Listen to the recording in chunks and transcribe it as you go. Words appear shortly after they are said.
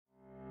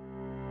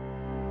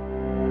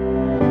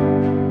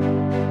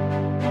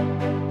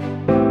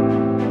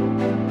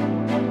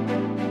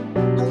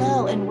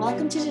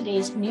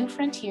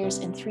Frontiers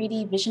in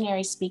 3D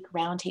Visionary Speak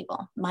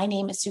Roundtable. My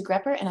name is Sue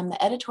Grepper, and I'm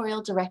the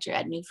editorial director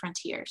at New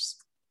Frontiers.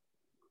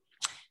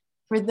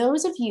 For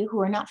those of you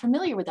who are not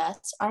familiar with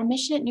us, our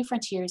mission at New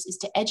Frontiers is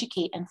to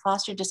educate and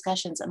foster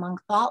discussions among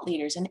thought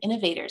leaders and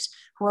innovators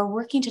who are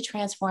working to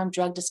transform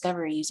drug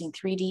discovery using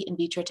 3D in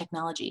vitro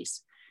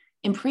technologies.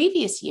 In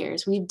previous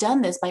years, we've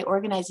done this by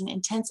organizing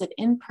intensive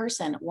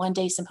in-person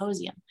one-day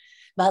symposium.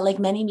 But like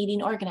many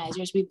meeting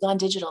organizers, we've gone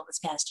digital this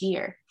past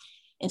year.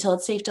 Until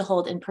it's safe to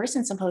hold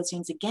in-person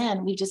symposiums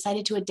again, we've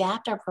decided to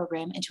adapt our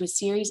program into a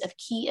series of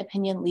key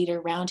opinion leader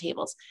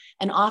roundtables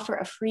and offer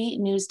a free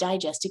news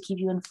digest to keep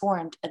you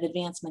informed of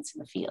advancements in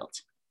the field.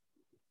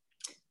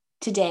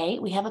 Today,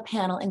 we have a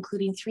panel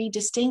including 3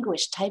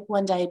 distinguished type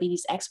 1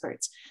 diabetes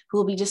experts who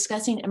will be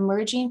discussing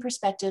emerging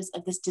perspectives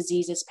of this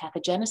disease's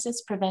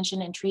pathogenesis,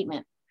 prevention, and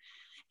treatment.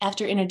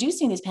 After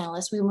introducing these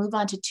panelists, we will move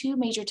on to 2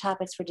 major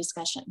topics for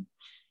discussion.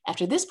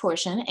 After this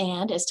portion,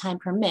 and as time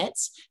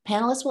permits,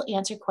 panelists will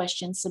answer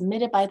questions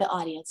submitted by the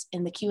audience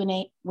in the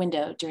Q&A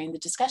window during the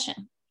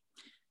discussion.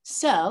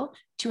 So,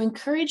 to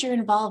encourage your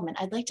involvement,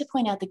 I'd like to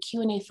point out the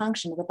Q&A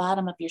function at the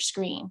bottom of your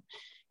screen.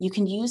 You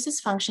can use this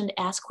function to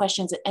ask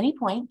questions at any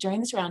point during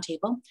this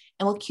roundtable,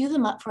 and we'll queue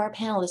them up for our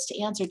panelists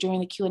to answer during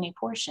the Q&A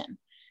portion.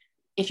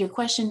 If your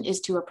question is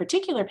to a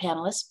particular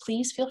panelist,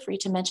 please feel free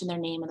to mention their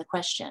name in the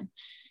question.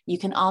 You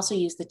can also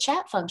use the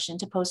chat function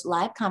to post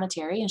live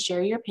commentary and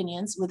share your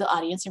opinions with the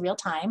audience in real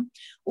time,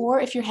 or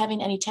if you're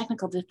having any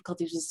technical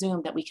difficulties with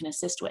Zoom that we can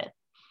assist with.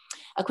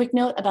 A quick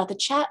note about the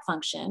chat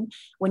function: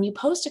 when you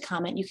post a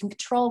comment, you can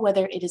control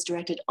whether it is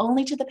directed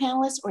only to the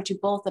panelists or to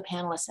both the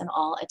panelists and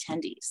all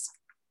attendees.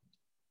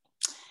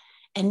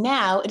 And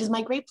now it is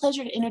my great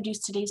pleasure to introduce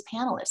today's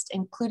panelists,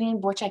 including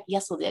Borchak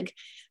Yeseldig,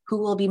 who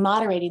will be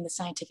moderating the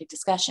scientific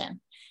discussion.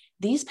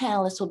 These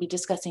panelists will be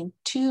discussing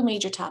 2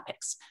 major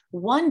topics,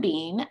 one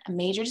being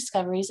major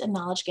discoveries and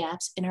knowledge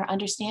gaps in our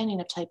understanding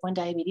of type 1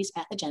 diabetes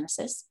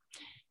pathogenesis,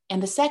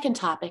 and the second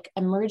topic,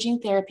 emerging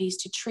therapies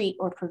to treat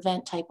or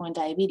prevent type 1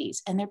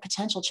 diabetes and their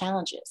potential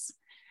challenges.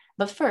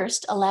 But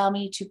first, allow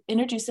me to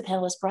introduce the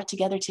panelists brought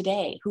together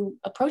today who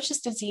approach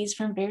this disease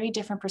from very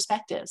different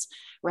perspectives,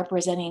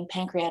 representing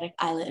pancreatic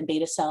islet and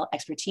beta cell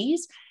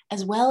expertise,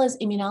 as well as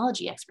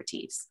immunology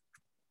expertise.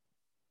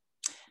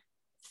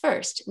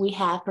 First, we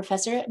have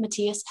Professor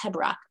Matthias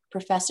Hebrock,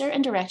 professor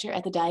and director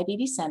at the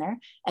Diabetes Center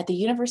at the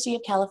University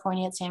of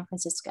California at San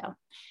Francisco.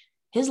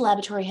 His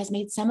laboratory has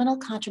made seminal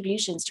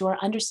contributions to our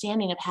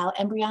understanding of how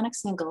embryonic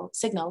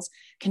signals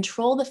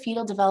control the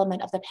fetal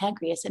development of the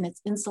pancreas and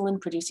its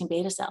insulin-producing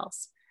beta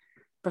cells.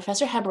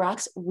 Professor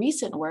Hebrock's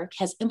recent work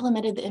has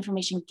implemented the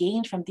information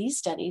gained from these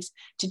studies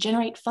to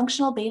generate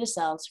functional beta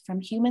cells from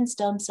human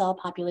stem cell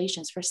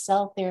populations for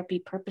cell therapy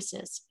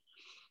purposes.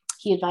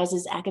 He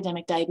advises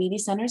academic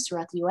diabetes centers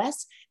throughout the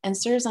US and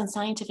serves on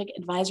scientific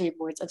advisory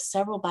boards of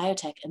several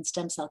biotech and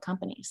stem cell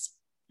companies.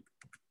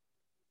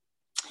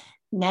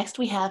 Next,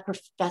 we have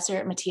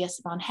Professor Matthias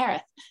von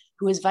Hareth,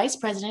 who is Vice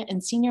President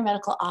and Senior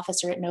Medical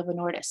Officer at Novo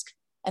Nordisk,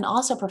 and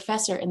also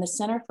professor in the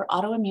Center for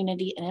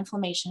Autoimmunity and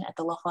Inflammation at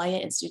the La Jolla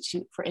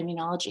Institute for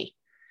Immunology.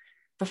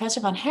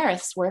 Professor von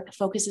Hareth's work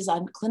focuses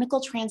on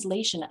clinical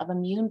translation of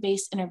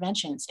immune-based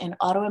interventions in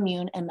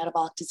autoimmune and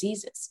metabolic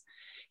diseases.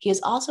 He is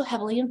also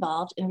heavily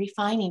involved in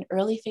refining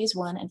early phase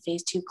 1 and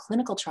phase 2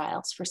 clinical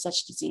trials for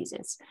such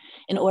diseases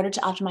in order to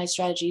optimize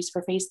strategies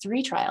for phase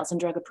 3 trials and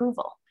drug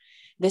approval.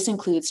 This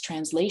includes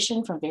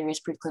translation from various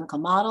preclinical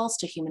models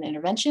to human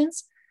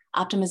interventions,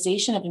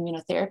 optimization of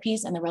immunotherapies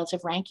and the relative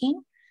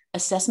ranking,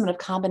 assessment of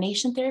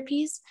combination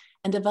therapies,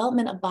 and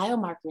development of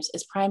biomarkers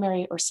as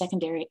primary or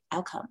secondary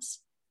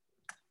outcomes.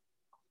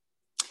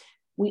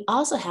 We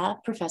also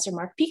have Professor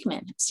Mark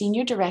Peakman,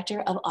 Senior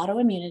Director of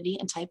Autoimmunity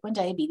and Type 1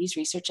 Diabetes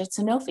Research at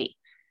Sanofi,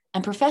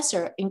 and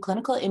Professor in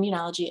Clinical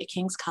Immunology at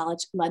King's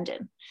College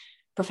London.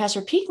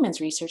 Professor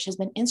Peakman's research has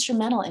been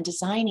instrumental in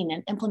designing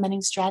and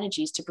implementing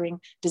strategies to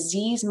bring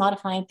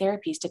disease-modifying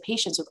therapies to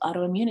patients with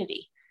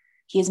autoimmunity.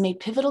 He has made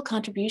pivotal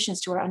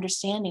contributions to our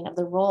understanding of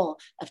the role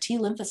of T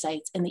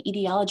lymphocytes in the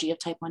etiology of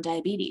type 1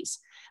 diabetes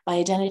by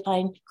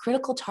identifying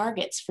critical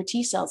targets for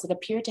T cells that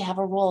appear to have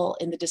a role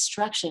in the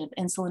destruction of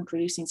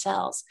insulin-producing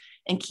cells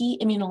and key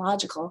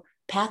immunological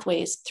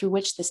pathways through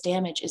which this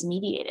damage is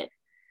mediated.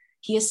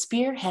 He has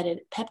spearheaded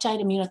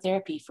peptide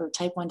immunotherapy for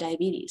type 1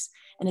 diabetes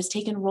and has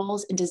taken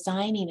roles in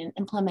designing and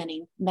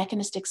implementing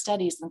mechanistic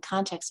studies in the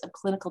context of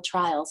clinical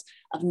trials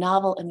of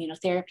novel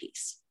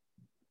immunotherapies.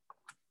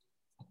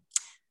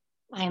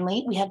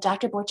 Finally, we have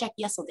Dr. Borchak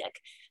Yeseldig,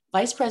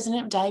 Vice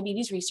President of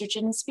Diabetes Research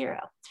at Inspiro,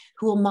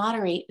 who will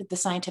moderate the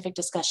scientific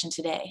discussion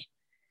today.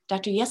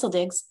 Dr.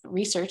 Yeseldig's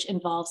research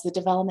involves the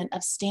development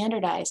of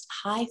standardized,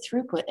 high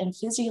throughput, and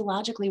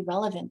physiologically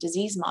relevant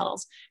disease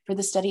models for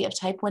the study of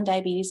type 1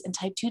 diabetes and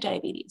type 2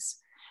 diabetes,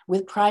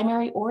 with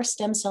primary or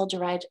stem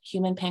cell-derived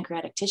human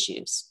pancreatic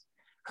tissues.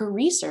 Her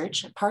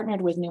research, partnered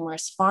with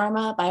numerous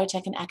pharma,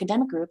 biotech, and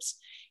academic groups,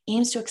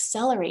 aims to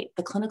accelerate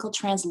the clinical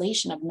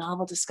translation of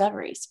novel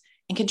discoveries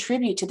and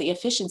contribute to the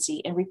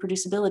efficiency and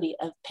reproducibility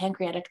of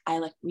pancreatic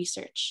islet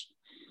research.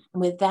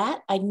 And with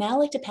that, I'd now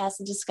like to pass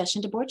the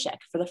discussion to Borchek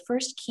for the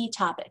first key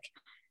topic,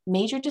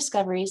 major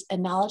discoveries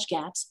and knowledge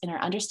gaps in our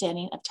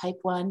understanding of type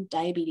 1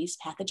 diabetes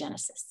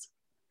pathogenesis.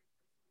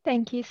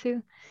 Thank you,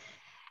 Sue.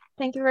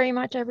 Thank you very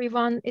much,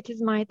 everyone. It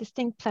is my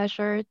distinct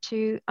pleasure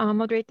to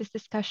moderate this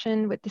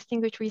discussion with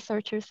distinguished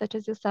researchers such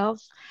as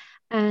yourselves.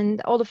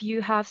 And all of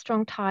you have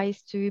strong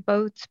ties to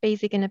both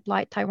basic and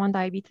applied type 1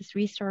 diabetes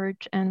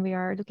research, and we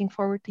are looking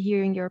forward to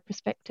hearing your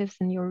perspectives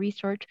and your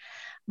research.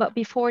 But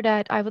before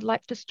that, I would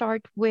like to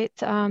start with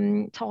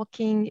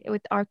talking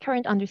with our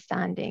current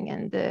understanding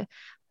and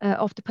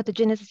of the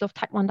pathogenesis of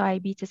type 1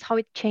 diabetes, how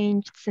it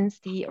changed since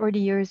the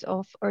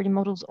early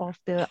models of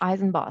the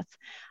Eisenbahn.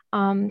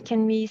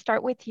 Can we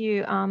start with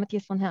you,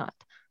 Matthias von Hellert?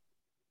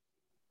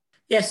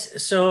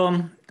 Yes,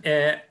 so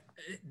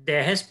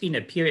there has been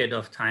a period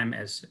of time,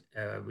 as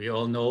we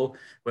all know,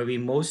 where we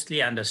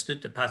mostly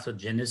understood the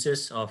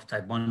pathogenesis of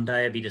type 1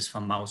 diabetes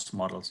from mouse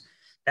models.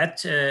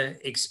 That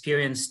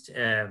experienced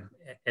a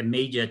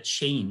major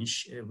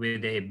change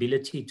with the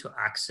ability to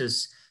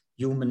access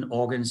human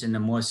organs in a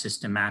more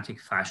systematic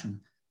fashion.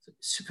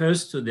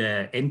 First to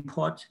the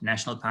NPORT,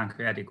 National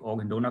Pancreatic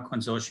Organ Donor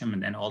Consortium,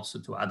 and then also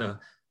to other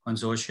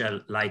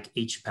consortia like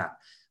HPAP.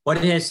 What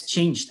has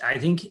changed? I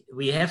think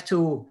we have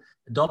to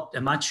adopt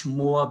a much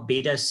more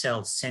beta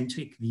cell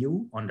centric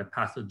view on the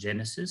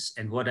pathogenesis.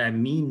 And what I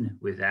mean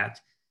with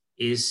that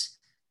is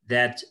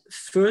that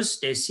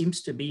first there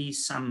seems to be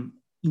some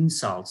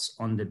insults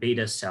on the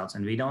beta cells,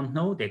 and we don't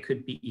know, they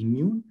could be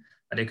immune,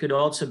 but there could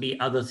also be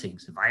other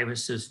things,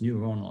 viruses,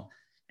 neuronal.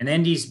 And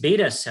then these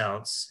beta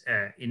cells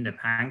in the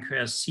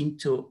pancreas seem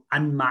to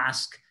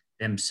unmask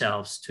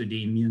themselves to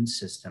the immune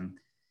system.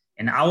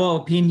 In our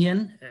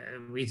opinion,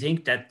 we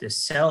think that the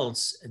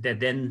cells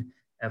that then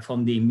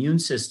from the immune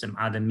system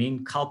are the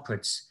main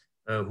culprits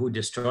who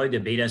destroy the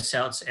beta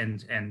cells.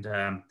 And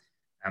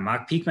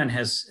Mark Peakman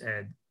has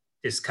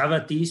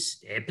discovered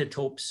these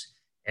epitopes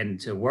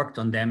and worked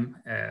on them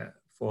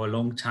for a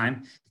long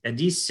time, that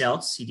these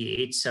cells,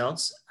 CD8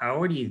 cells, are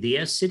already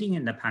there sitting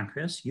in the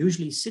pancreas,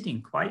 usually sitting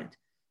quiet.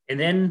 And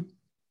then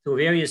through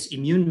various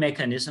immune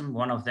mechanisms,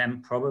 one of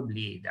them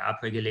probably the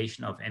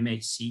upregulation of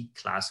MHC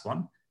class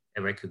 1,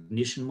 a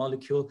recognition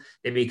molecule,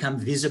 they become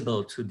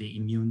visible to the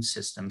immune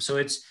system. So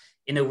it's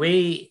in a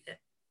way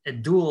a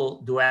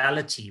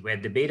duality where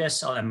the beta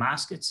cell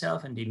unmasks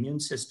itself and the immune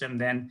system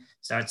then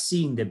starts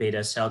seeing the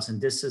beta cells. And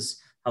this is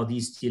how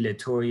these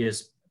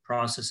deleterious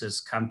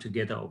processes come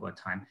together over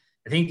time.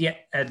 I think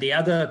the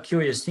other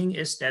curious thing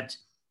is that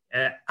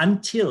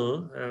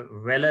until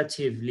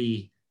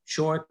relatively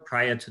short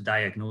prior to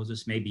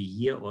diagnosis, maybe a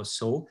year or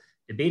so,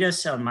 the beta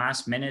cell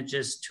mass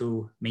manages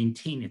to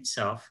maintain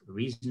itself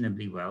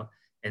reasonably well,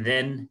 and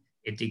then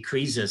it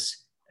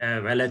decreases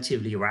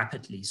relatively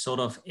rapidly,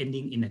 sort of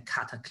ending in a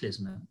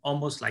cataclysm,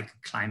 almost like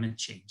climate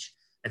change.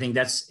 I think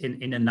that's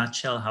in a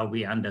nutshell how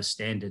we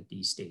understand it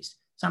these days.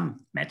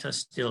 Some matters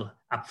still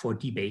up for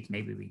debate.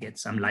 Maybe we get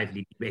some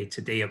lively debate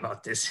today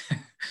about this.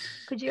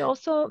 Could you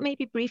also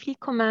maybe briefly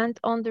comment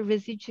on the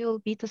residual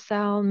beta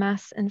cell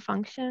mass and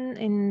function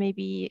in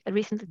maybe a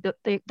recently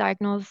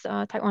diagnosed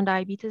type 1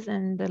 diabetes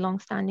and the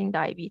long-standing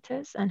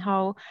diabetes, and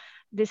how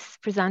this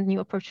presents new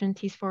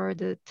opportunities for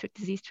the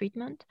disease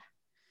treatment?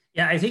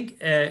 Yeah, I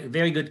think a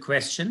very good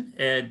question.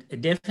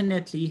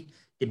 Definitely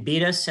the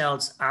beta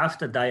cells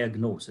after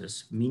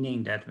diagnosis,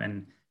 meaning that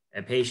when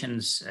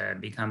patients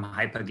become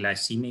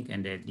hyperglycemic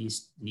and they at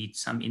least need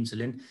some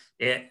insulin,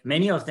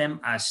 many of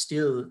them are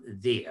still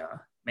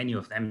there. Many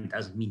of them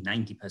doesn't mean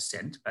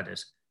 90%, but a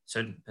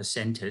certain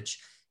percentage.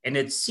 And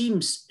it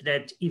seems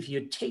that if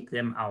you take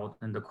them out,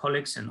 and the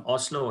colleagues in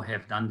Oslo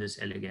have done this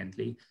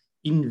elegantly,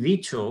 in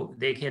vitro,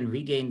 they can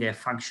regain their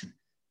function.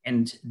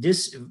 And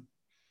this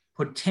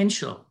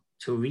potential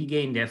to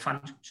regain their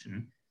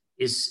function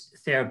is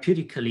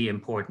therapeutically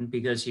important,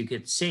 because you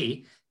could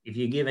say, if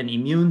you give an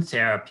immune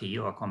therapy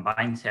or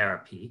combined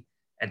therapy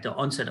at the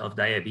onset of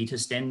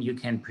diabetes, then you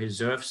can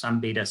preserve some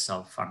beta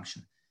cell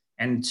function.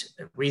 And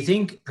we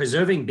think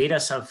preserving beta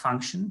cell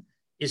function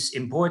is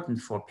important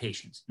for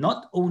patients,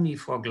 not only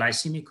for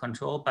glycemic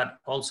control, but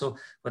also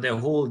for their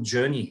whole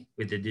journey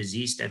with the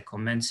disease that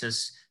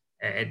commences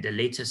at the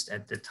latest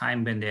at the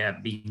time when they are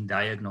being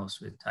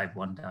diagnosed with type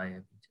 1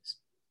 diabetes.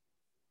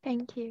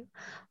 Thank you.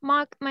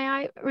 Mark, may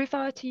I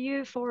refer to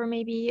you for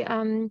maybe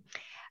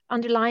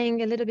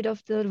underlying a little bit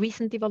of the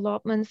recent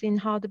developments in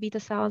how the beta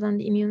cells and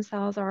the immune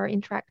cells are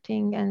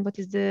interacting, and what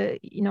is the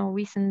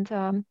recent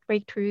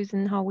breakthroughs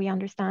in how we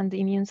understand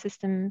the immune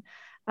system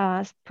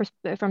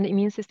from the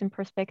immune system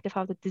perspective,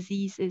 how the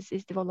disease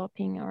is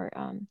developing or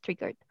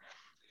triggered?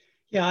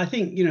 Yeah, I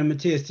think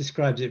Matthias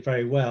describes it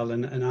very well,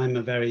 and I'm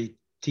a very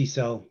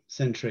T-cell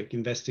centric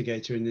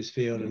investigator in this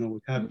field, and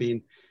always have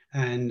been.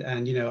 And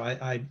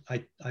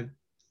I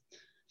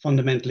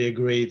fundamentally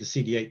agree the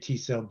CD8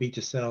 T-cell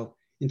beta cell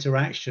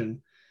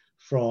interaction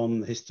from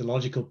the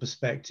histological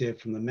perspective,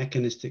 from the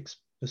mechanistic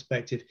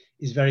perspective,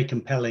 is very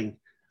compelling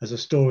as a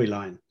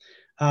storyline.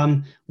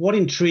 What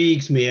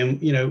intrigues me, and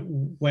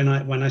when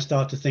I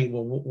start to think,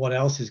 well, what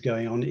else is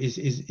going on,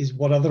 is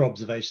what other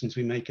observations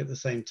we make at the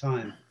same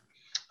time.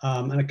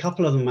 And a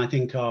couple of them I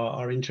think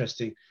are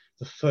interesting.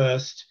 The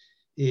first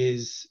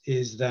is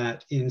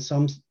that in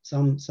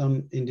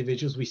some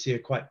individuals we see a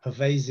quite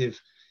pervasive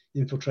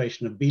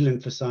infiltration of B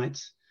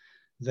lymphocytes.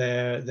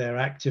 They're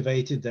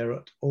activated, they're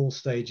at all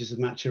stages of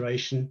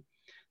maturation.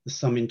 There's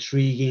some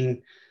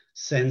intriguing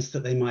sense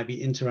that they might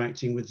be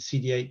interacting with the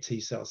CD8 T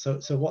cells.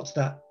 So what's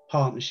that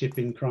partnership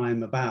in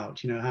crime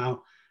about? You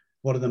know,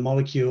 what are the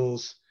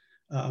molecules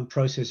and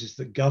processes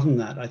that govern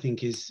that? I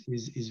think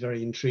is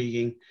very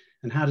intriguing.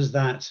 And how does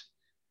that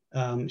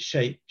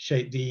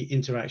shape the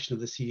interaction of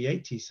the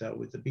CD8 T cell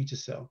with the beta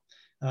cell?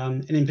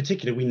 And in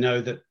particular, we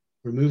know that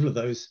removal of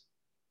those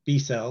B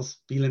cells,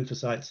 B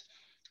lymphocytes,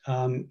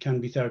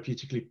 can be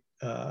therapeutically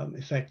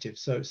effective.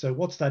 So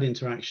what's that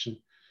interaction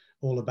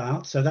all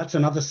about? So that's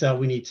another cell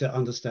we need to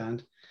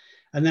understand.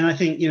 And then I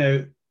think, you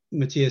know,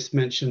 Matthias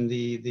mentioned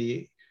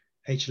the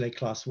HLA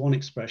class 1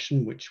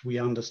 expression, which we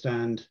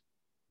understand,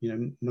 you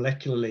know,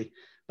 molecularly,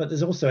 but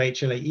there's also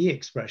HLA-E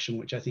expression,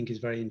 which I think is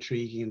very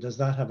intriguing. And does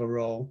that have a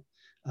role?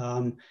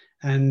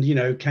 And, you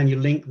know, can you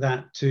link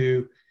that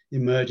to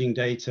emerging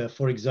data?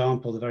 For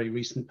example, the very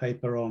recent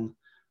paper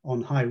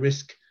on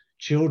high-risk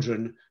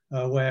children,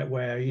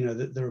 where you know,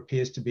 there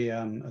appears to be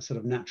a sort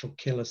of natural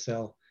killer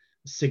cell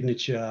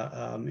signature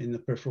in the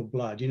peripheral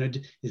blood. You know,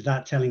 is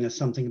that telling us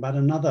something about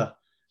another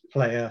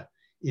player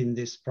in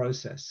this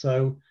process?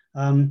 So,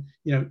 you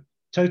know,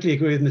 totally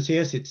agree with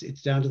Matthias.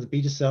 It's down to the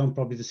beta cell and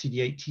probably the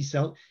CD8 T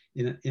cell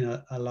in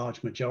a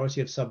large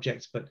majority of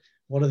subjects. But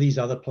what are these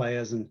other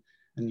players, and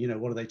you know,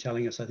 what are they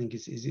telling us? I think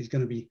is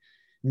going to be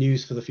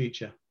news for the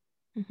future.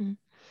 Mm-hmm.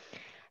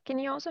 Can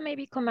you also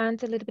maybe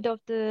comment a little bit of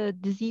the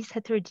disease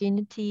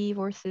heterogeneity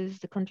versus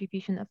the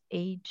contribution of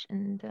age,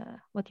 and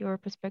what your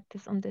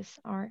perspectives on this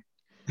are?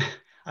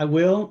 I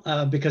will,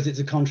 because it's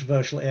a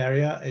controversial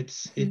area.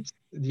 It's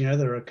you know,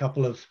 there are a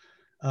couple of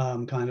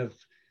kind of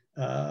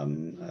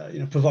you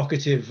know,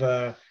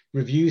 provocative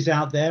reviews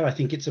out there. I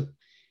think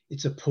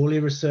it's a poorly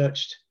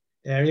researched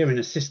area in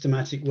a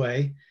systematic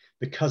way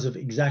because of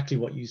exactly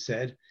what you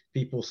said.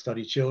 People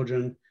study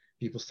children,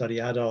 people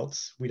study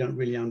adults. We don't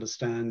really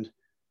understand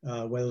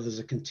whether there's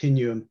a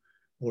continuum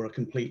or a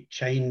complete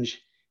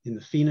change in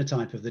the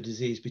phenotype of the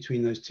disease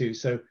between those two.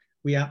 So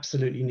we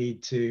absolutely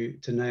need to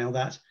nail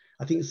that.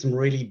 I think there's some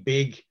really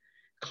big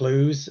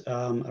clues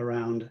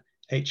around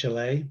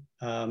HLA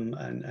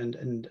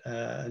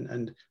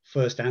and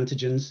first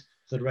antigens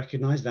that are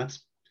recognized.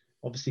 That's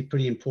obviously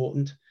pretty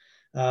important.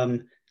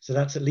 So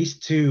that's at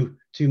least two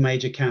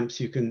major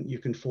camps you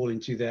can fall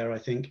into there, I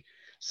think.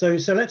 So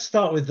let's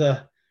start with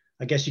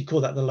I guess you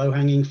call that the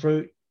low-hanging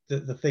fruit,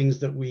 the things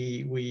that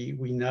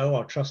we know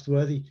are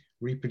trustworthy,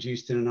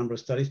 reproduced in a number of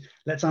studies.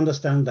 Let's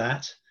understand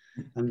that,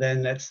 and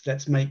then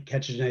let's make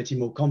heterogeneity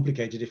more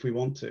complicated if we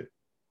want to.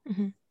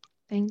 Mm-hmm.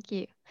 Thank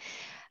you.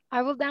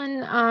 I will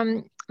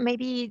then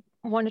maybe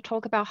want to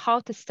talk about how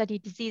to study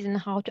disease and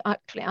how to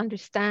actually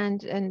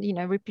understand and, you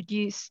know,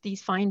 reproduce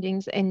these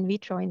findings in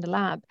vitro in the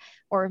lab,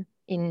 or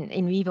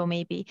in vivo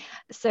maybe.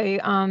 So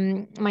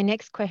my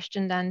next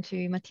question then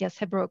to Matthias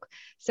Hebroek.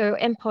 So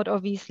MPOD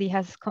obviously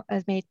has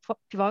made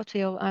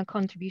pivotal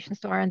contributions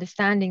to our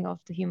understanding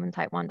of the human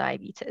type 1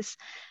 diabetes,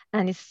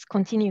 and is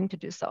continuing to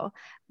do so.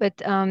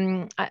 But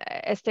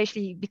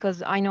especially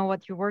because I know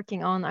what you're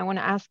working on, I want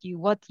to ask you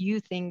what you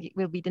think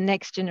will be the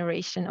next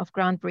generation of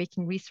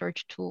groundbreaking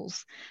research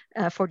tools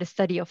for the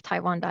study of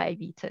type 1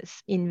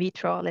 diabetes in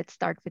vitro. Let's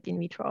start with in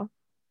vitro.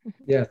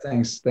 Yeah,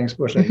 thanks,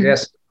 Bursa.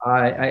 Yes,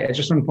 I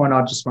just want to point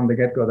out just from the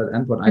get-go that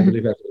MPOD, I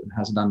believe,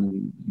 has done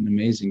an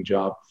amazing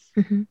job.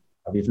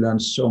 We've learned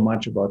so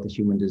much about the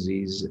human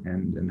disease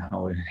and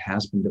how it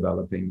has been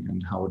developing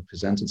and how it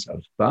presents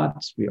itself.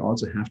 But we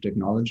also have to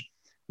acknowledge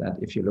that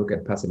if you look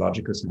at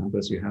pathological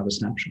samples, you have a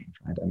snapshot,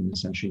 right? I mean,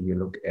 essentially, you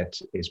look at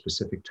a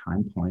specific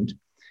time point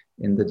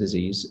in the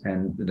disease,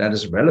 and that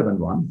is a relevant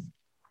one.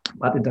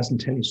 But it doesn't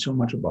tell you so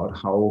much about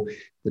how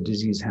the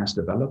disease has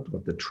developed,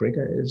 what the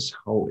trigger is,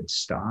 how it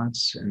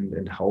starts,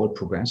 and how it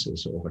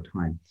progresses over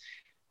time.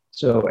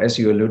 So as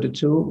you alluded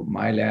to,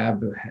 my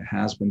lab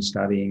has been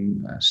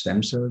studying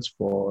stem cells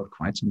for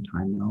quite some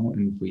time now,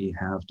 and we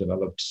have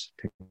developed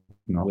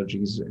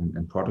technologies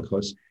and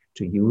protocols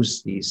to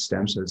use these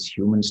stem cells,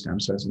 human stem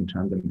cells, and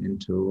turn them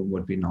into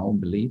what we now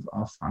believe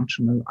are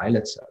functional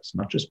islet cells,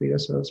 not just beta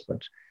cells,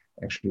 but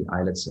actually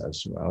islet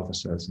cells, so alpha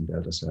cells and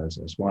delta cells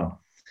as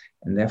well.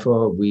 And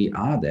therefore, we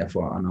are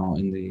now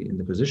in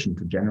the position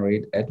to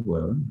generate at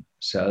will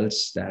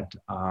cells that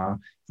are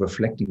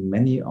reflecting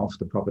many of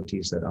the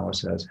properties that our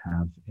cells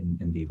have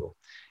in vivo.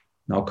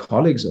 Now,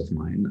 colleagues of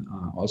mine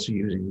are also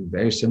using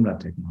very similar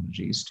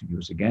technologies to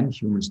use, again,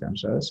 human stem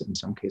cells. In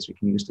some cases, we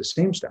can use the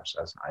same stem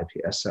cells, an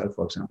iPS cell,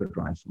 for example,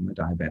 derived from a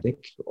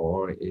diabetic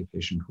or a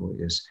patient who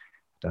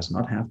does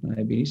not have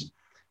diabetes,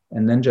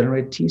 and then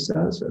generate T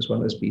cells as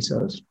well as B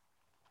cells,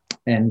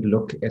 and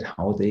look at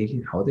how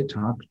they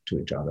talk to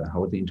each other,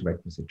 how they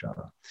interact with each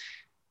other.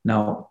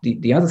 Now,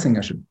 the other thing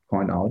I should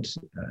point out,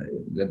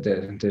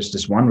 that there's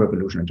this one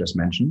revolution I just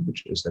mentioned,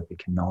 which is that we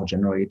can now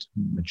generate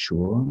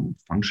mature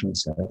functional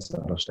cells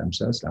out of stem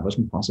cells. That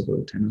wasn't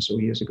possible 10 or so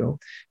years ago.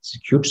 It's a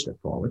huge step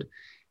forward.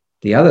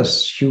 The other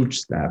huge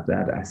step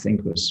that I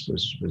think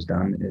was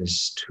done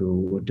is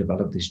to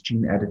develop these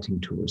gene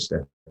editing tools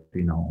that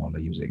we now all are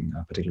using,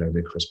 particularly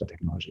the CRISPR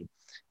technology.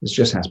 This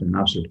just has been an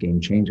absolute game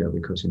changer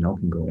because you now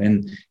can go in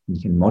and you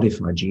can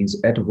modify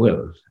genes at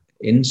will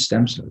in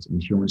stem cells,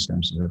 in human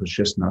stem cells. That was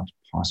just not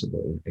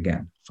possible,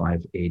 again,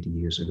 5-8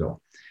 years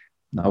ago.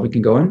 Now we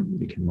can go in,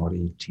 we can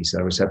modify T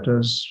cell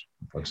receptors,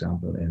 for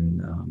example,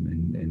 in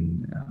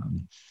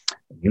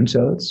immune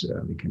cells.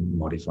 We can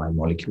modify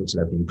molecules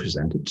that are being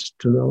presented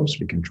to those.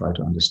 We can try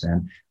to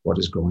understand what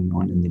is going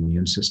on in the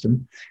immune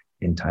system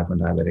in type 1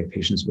 diabetic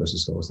patients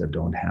versus those that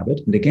don't have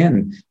it. And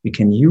again, we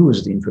can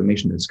use the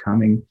information that's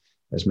coming,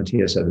 as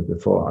Matthias said it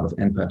before, out of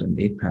NPAD and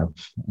APAP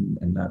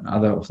and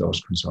other of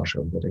those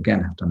consortia that,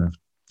 again, have done a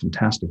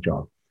fantastic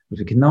job. But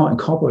we can now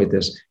incorporate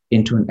this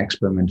into an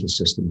experimental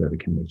system where we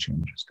can make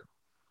changes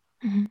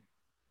to. Mm-hmm.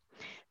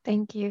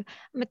 Thank you.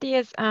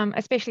 Matthias,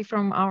 especially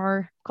from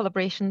our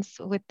collaborations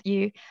with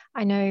you,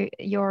 I know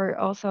you're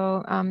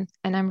also, and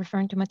I'm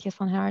referring to Matthias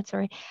von Heraert,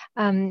 sorry,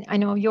 I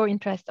know your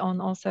interest on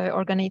also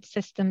organoid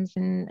systems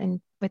and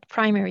with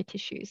primary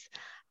tissues.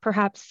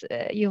 Perhaps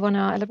you want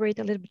to elaborate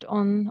a little bit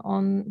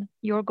on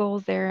your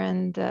goals there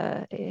and,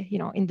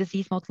 in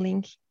disease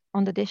modeling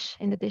in the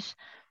dish.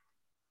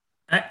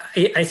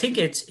 I think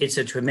it's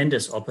a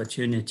tremendous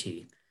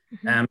opportunity.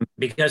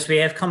 Because we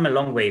have come a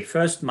long way.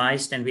 First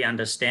mice, then we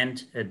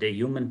understand the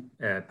human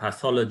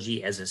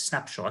pathology as a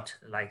snapshot,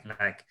 like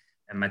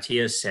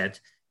Matthias said.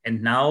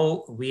 And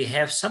now we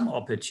have some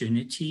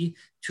opportunity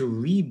to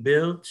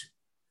rebuild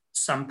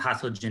some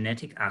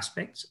pathogenetic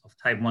aspects of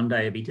type 1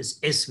 diabetes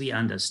as we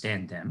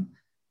understand them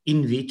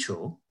in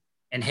vitro,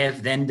 and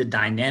have then the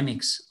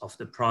dynamics of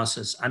the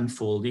process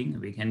unfolding.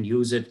 We can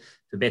use it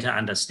to better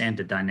understand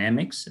the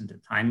dynamics and the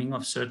timing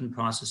of certain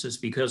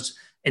processes,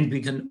 and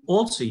we can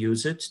also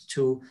use it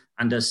to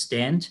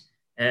understand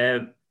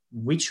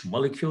which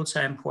molecules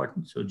are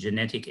important, so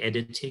genetic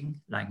editing,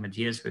 like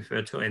Matthias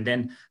referred to, and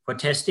then for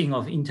testing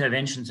of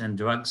interventions and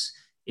drugs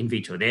in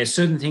vitro. There are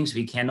certain things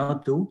we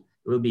cannot do.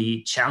 It will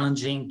be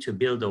challenging to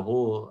build a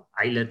whole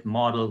islet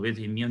model with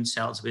immune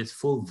cells with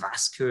full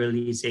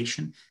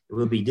vascularization. It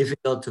will be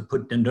difficult to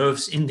put the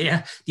nerves in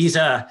there. These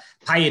are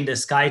pie in the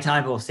sky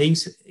type of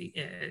things.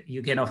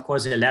 You can, of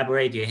course,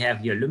 elaborate. You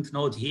have your lymph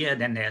node here,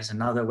 then there's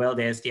another,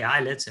 there's the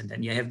islets, and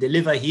then you have the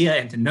liver here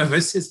and the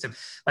nervous system.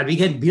 But we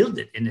can build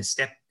it in a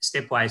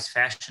stepwise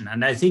fashion.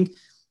 And I think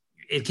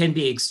it can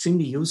be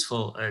extremely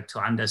useful to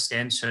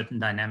understand certain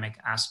dynamic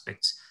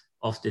aspects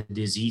of the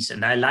disease.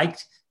 And I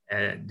liked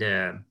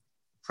the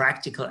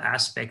practical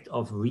aspect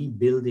of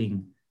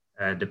rebuilding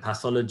the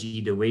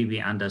pathology the way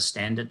we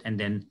understand it and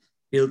then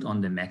build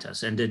on the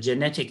matters. And the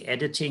genetic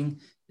editing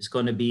is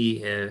going to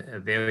be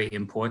very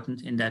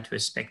important in that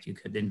respect. You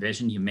could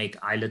envision you make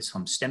islets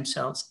from stem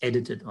cells,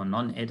 edited or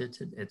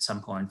non-edited at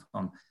some point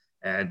from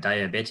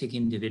diabetic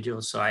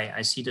individuals. So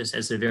I see this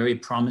as a very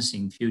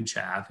promising future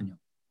avenue.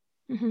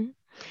 Mm-hmm.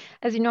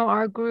 As you know,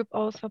 our group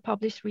also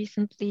published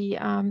recently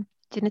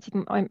genetic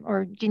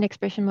or gene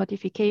expression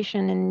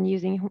modification and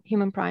using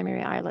human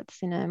primary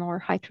islets in a more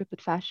high throughput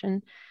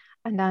fashion,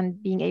 and then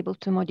being able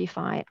to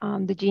modify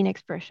the gene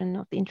expression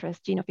of the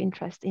gene of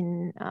interest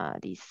in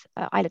these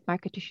islet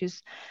marker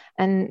tissues.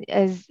 And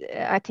as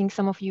I think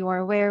some of you are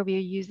aware, we are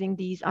using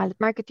these islet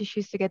marker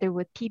tissues together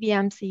with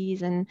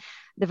PBMCs and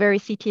the very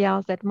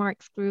CTLs that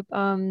Mark's group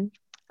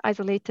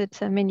isolated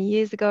many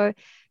years ago.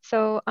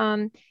 So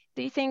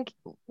do you think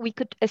we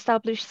could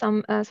establish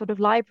some sort of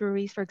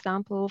libraries, for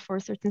example, for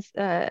certain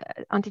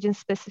antigen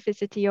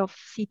specificity of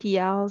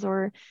CTLs,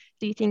 or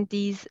do you think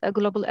these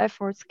global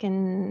efforts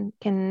can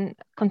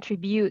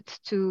contribute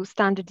to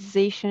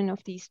standardization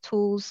of these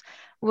tools?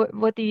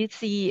 What do you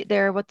see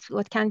there?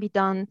 What can be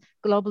done,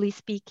 globally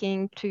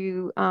speaking,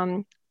 to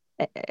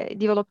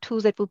develop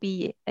tools that will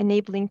be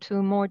enabling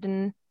to more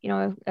than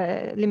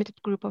a limited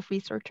group of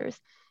researchers?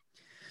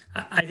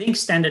 I think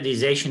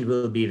standardization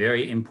will be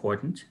very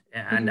important,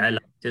 and I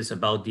like this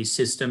about these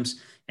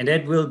systems, and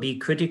that will be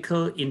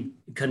critical in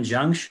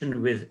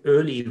conjunction with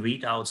early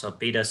readouts of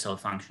beta cell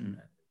function.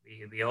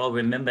 We all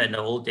remember in the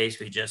old days,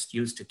 we just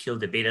used to kill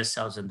the beta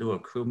cells and do a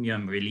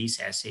chromium release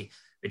assay,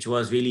 which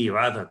was really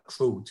rather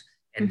crude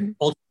and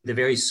also the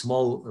very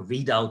small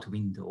readout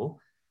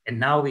window. And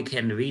now we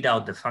can read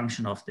out the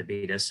function of the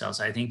beta cells.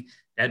 I think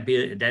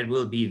that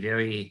will be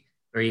very,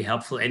 very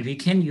helpful. And we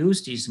can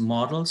use these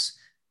models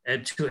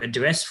to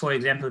address, for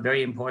example,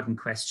 very important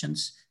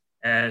questions,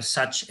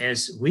 such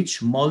as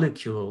which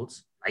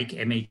molecules, like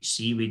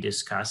MHC we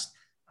discussed,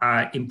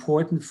 are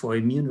important for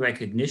immune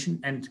recognition,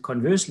 and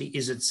conversely,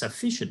 is it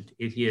sufficient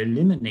if you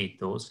eliminate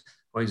those,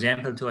 for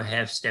example, to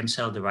have stem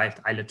cell-derived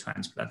islet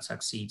transplant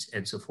succeeds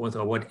and so forth,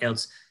 or what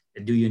else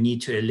do you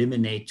need to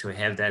eliminate to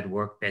have that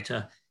work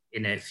better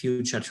in a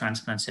future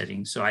transplant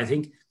setting? So I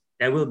think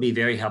that will be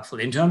very helpful.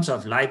 In terms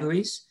of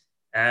libraries,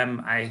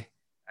 I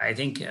I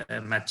think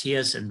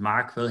Matthias and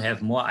Mark will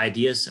have more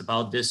ideas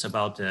about this,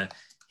 about the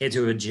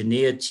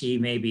heterogeneity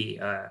maybe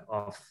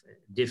of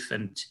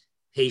different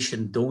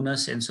patient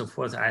donors and so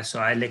forth. So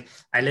I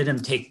let them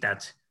take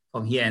that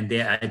from here and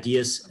their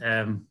ideas,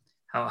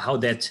 how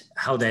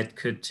that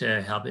could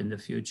help in the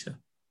future.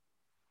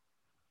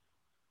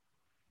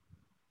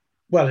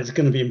 Well, it's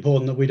going to be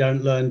important that we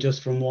don't learn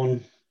just from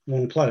one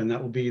clone.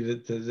 That will be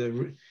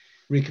the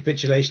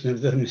recapitulation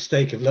of the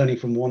mistake of learning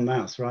from one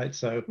mouse, right?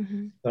 So,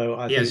 so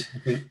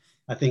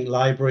I think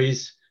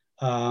libraries.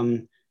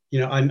 You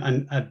know,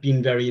 I've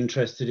been very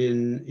interested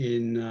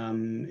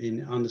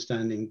in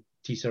understanding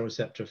T-cell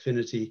receptor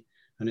affinity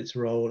and its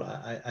role.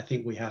 I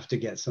think we have to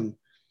get some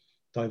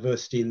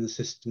diversity in the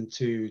system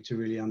to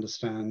really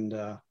understand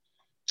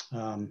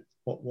what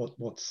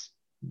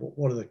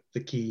are the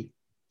key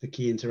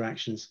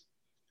interactions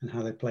and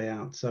how they play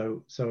out.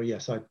 So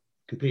yes, I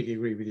completely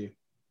agree with you.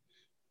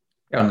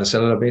 Yeah, on the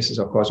cellular basis,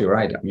 of course, you're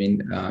right. I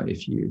mean,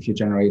 if you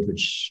generate,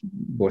 which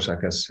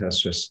Bosak has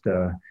just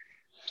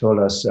told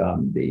us,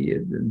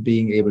 the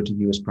being able to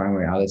use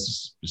primary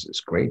islets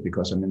is great,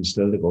 because I mean,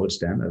 still the gold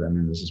standard. I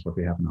mean, this is what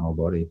we have in our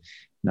body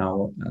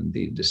now. And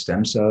the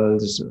stem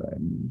cells,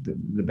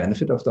 the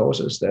benefit of those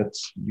is that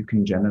you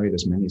can generate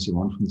as many as you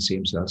want from the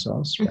same cell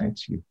source, right?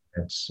 You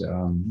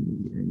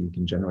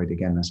can generate,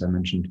 again, as I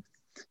mentioned,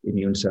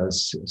 immune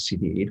cells.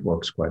 CD8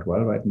 works quite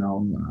well right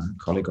now. A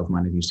colleague of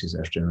mine at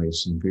UCSF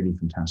generates some really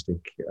fantastic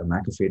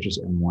macrophages,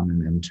 M1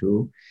 and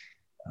M2.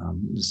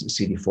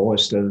 CD4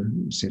 still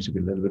seems to be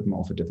a little bit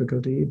more of a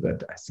difficulty,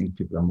 but I think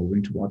people are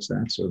moving towards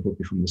that. So it would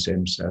be from the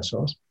same cell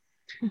source.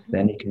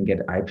 Then you can get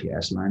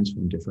IPS lines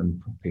from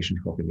different patient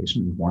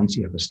populations. Once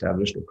you have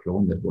established a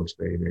clone that works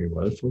very, very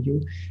well for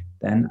you,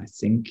 then I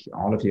think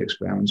all of the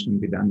experiments can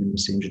be done in the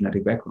same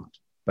genetic background.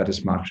 But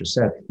as Mark just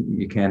said,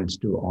 you can't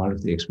do all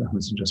of the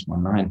experiments in just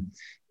one line.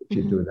 If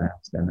you do that,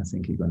 then I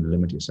think you're going to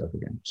limit yourself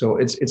again. So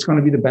it's going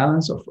to be the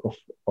balance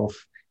of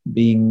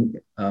being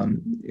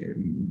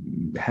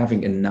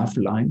having enough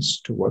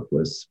lines to work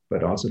with,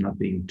 but also not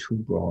being too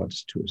broad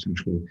to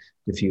essentially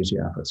diffuse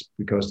your efforts,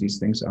 because these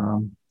things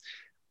are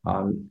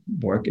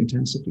work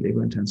intensive,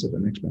 labor intensive,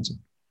 and expensive.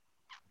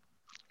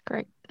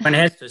 Great. One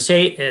has to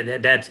say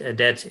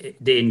that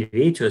the in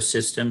vitro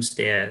systems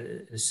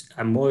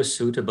are more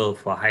suitable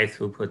for high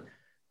throughput,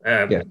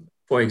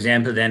 for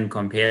example, than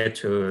compared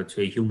to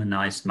a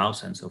humanized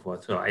mouse and so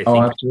forth. So I think.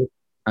 Absolutely.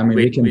 I mean,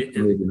 we can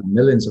create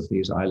millions of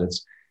these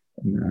islets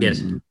on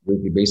a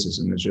weekly basis,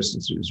 and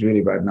it's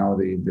really right now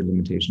the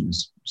limitation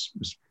is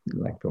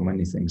like for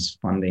many things,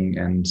 funding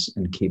and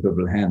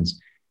capable hands.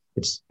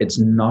 It's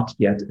not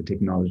yet a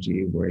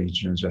technology where you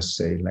can just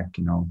say, like,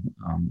 you know,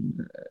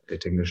 a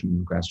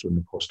technician, grad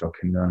student, a postdoc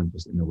can learn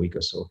within a week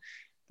or so.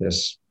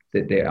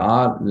 There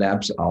are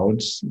labs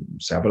out,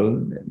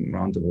 several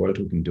around the world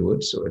who can do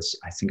it. So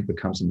I think it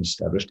becomes an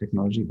established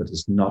technology, but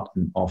it's not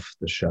an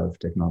off-the-shelf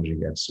technology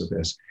yet. So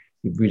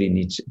you really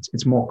need,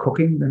 it's more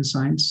cooking than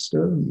science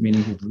still,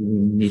 meaning you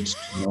really need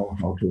to know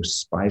how to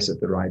spice at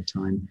the right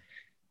time.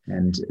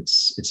 And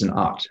it's an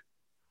art.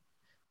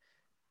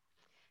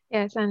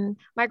 Yes, and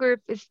my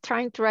group is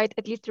trying to write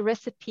at least a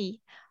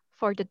recipe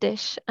for the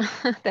dish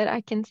that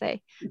I can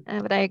say,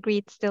 but I agree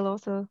it's still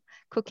also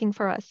cooking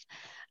for us.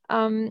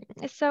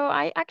 So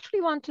I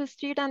actually want to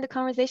steer down the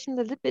conversation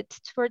a little bit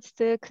towards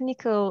the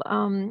clinical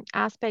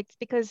aspects,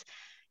 because,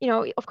 you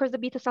know, of course, the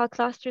beta cell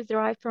clusters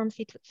derived from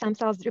stem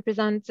cells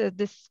represent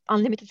this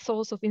unlimited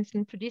source of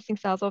insulin-producing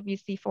cells,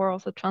 obviously, for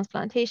also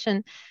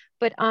transplantation.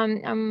 But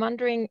I'm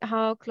wondering,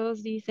 how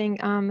close do you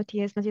think,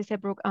 Matthias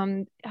Sebbrook,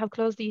 how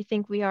close do you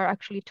think we are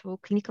actually to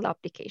clinical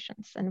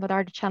applications, and what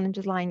are the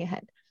challenges lying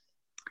ahead?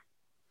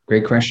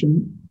 Great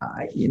question.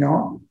 You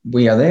know,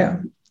 we are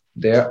there.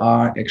 There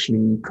are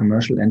actually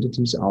commercial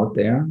entities out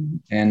there.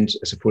 And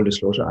as a full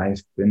disclosure,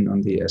 I've been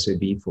on the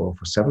SAB for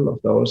several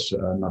of those,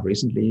 not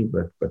recently,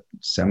 but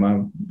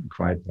Semma,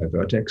 acquired by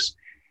Vertex,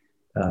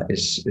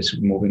 is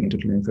moving into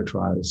clinical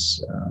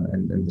trials.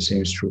 And the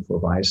same is true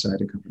for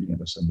ViaCyte, a company out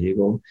of San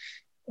Diego.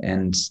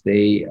 And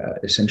they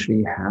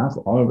essentially have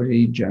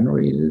already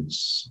generated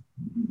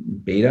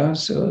beta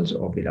cells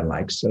or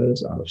beta-like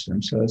cells out of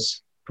stem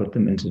cells, put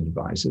them into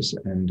devices,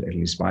 and at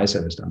least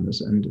ViaCyte has done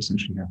this, and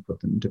essentially have put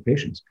them into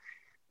patients.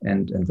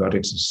 And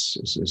Vertex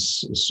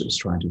is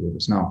trying to do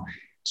this now.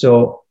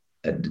 So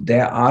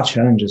there are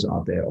challenges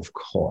out there, of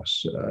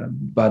course,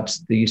 but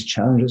these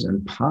challenges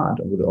in part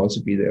would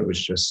also be there with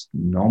just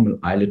normal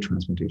islet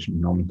transplantation,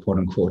 normal quote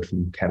unquote,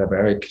 from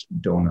cadaveric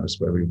donors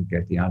where we would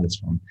get the islets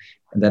from,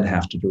 and that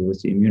have to do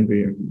with the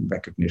immune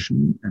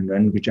recognition and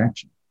then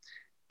rejection.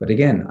 But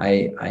again,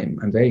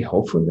 I'm very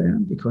hopeful there,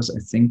 because I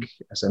think,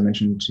 as I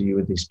mentioned to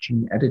you, these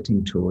gene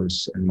editing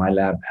tools, and my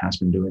lab has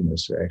been doing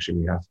this. So actually,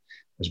 we have,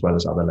 as well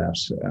as other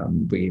labs,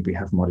 we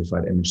have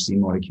modified MHC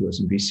molecules,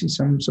 and we see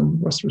some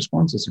robust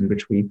responses in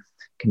which we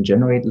can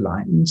generate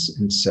lines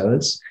and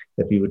cells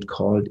that we would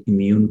call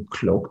immune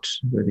cloaked,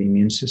 where the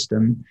immune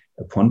system,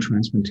 upon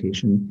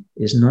transplantation,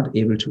 is not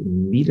able to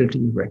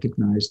immediately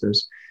recognize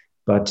this.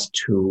 but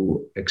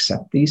to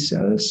accept these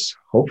cells,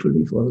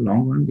 hopefully for the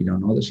long run, we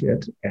don't know this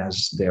yet,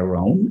 as their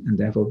own, and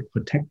therefore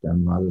protect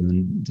them rather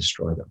than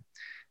destroy them.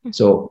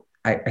 So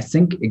I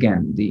think,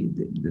 again,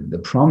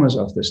 the promise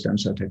of the stem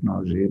cell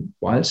technology,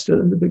 while still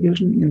in the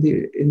beginning,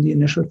 in the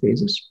initial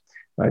phases,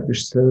 right, we're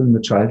still in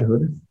the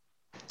childhood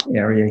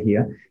area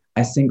here.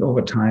 I think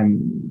over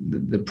time,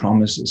 the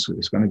promise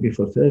is going to be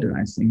fulfilled. And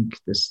I think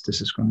this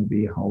is going to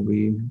be how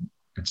we,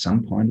 at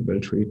some point,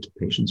 will treat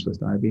patients with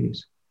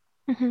diabetes.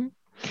 Mm-hmm.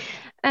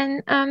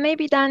 And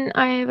maybe then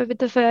I have a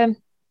bit of a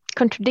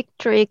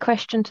contradictory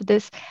question to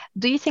this.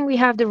 Do you think we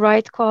have the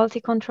right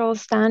quality control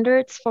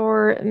standards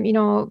for,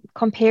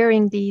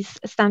 comparing these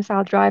stem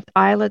cell derived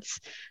islets?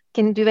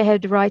 Do they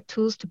have the right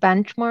tools to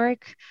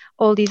benchmark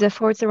all these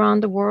efforts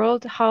around the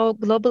world? How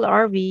global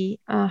are we?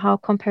 How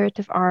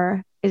comparative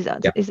is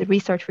the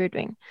research we're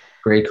doing?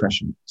 Great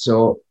question.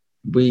 So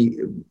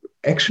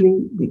if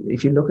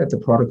you look at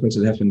the protocols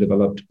that have been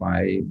developed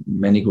by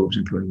many groups,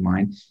 including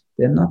mine,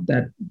 they're not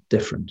that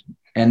different.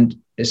 And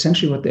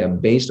essentially what they are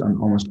based on,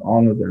 almost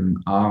all of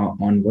them, are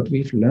on what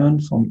we've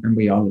learned from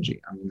embryology.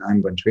 I mean,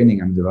 I'm by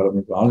training, I'm a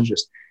development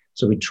biologist.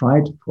 So we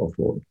tried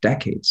for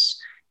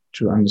decades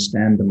to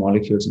understand the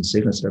molecules and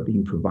signals that are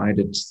being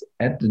provided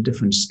at the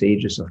different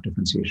stages of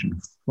differentiation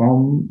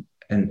from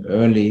an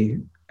early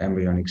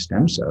embryonic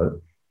stem cell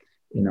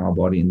in our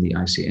body in the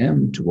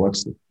ICM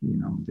towards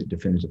the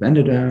definitive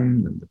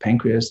endoderm, then the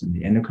pancreas, and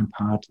the endocrine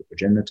part, the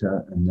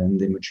progenitor, and then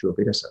the mature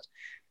beta cells.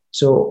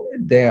 So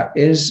there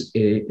is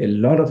a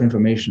lot of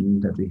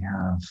information that we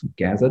have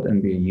gathered,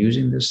 and we're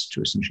using this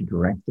to essentially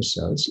direct the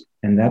cells.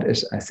 And that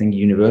is, I think,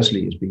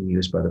 universally is being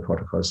used by the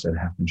protocols that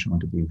have been shown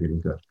to be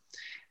really good.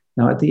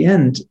 Now, at the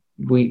end,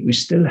 we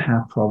still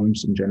have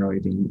problems in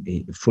generating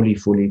a fully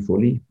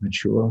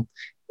mature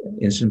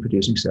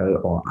insulin-producing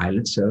cell or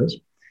islet cells.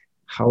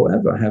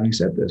 However, having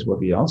said this, what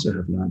we also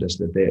have learned is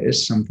that there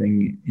is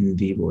something in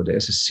vivo.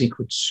 There's a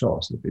secret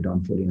sauce that we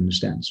don't fully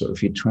understand. So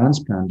if you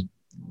transplant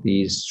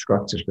these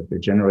structures that they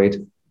generate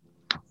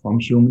from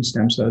human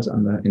stem cells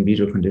under in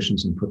vitro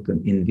conditions and put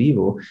them in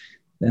vivo,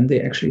 then they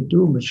actually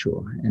do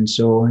mature. And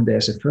so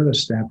there's a further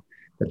step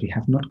that we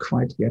have not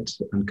quite yet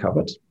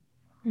uncovered,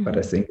 but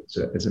I think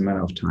it's a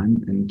matter of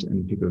time,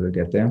 and people will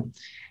get there.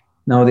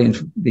 Now,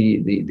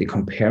 the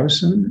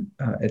comparison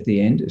at the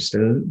end is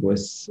still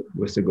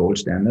with the gold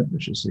standard,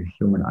 which is a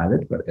human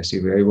islet. But as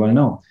you very well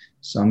know,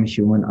 some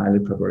human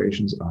islet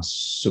preparations are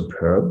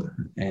superb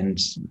and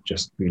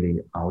just really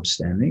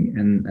outstanding,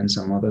 and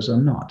some others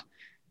are not.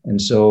 And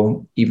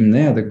so even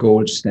there, the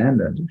gold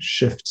standard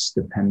shifts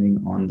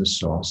depending on the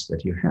source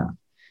that you have.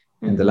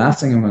 And the last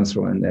thing I'm going to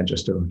throw in there,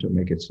 just to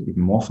make it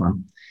even more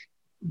fun,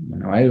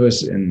 when I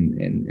was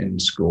in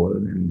school,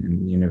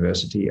 in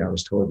university, I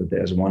was told that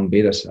there's one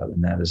beta cell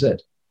and that is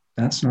it.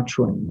 That's not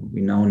true anymore. We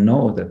now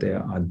know that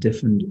there are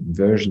different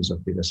versions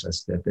of beta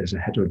cells, that there's a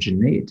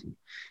heterogeneity,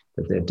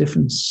 that there are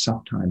different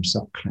subtypes,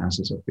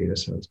 subclasses of beta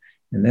cells.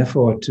 And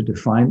therefore, to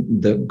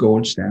define the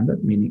gold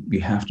standard, meaning we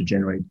have to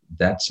generate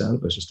that cell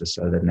versus the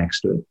cell that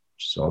next to it,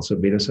 which is also a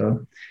beta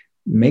cell,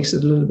 makes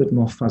it a little bit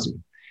more fuzzy.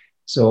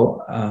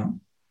 So,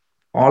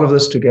 all of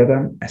this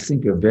together, I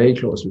think we're very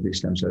close with these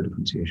stem cell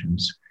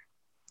differentiations.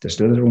 There's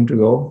still room to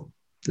go.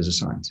 There's a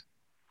science.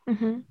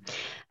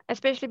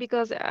 Especially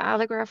because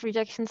allograft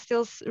rejection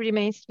still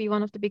remains to be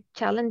one of the big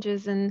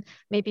challenges, and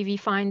maybe we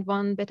find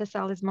one beta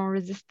cell is more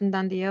resistant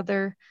than the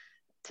other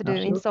to the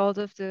insult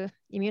of the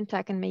immune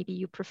tech, and maybe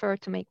you prefer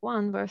to make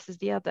one versus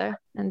the other,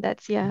 and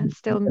that's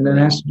still. And then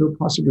it has to do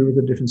possibly with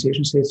the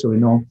differentiation state. So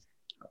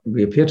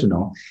we appear to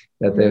know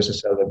that there's a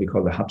cell that we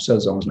call the hub cell.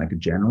 It's almost like a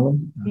general.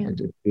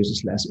 It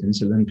produces less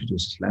insulin,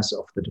 produces less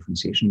of the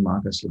differentiation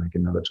markers, like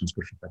another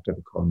transcription factor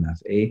we call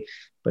MAF-A.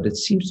 But it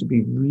seems to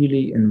be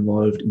really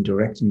involved in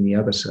directing the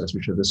other cells,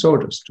 which are the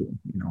soldiers, to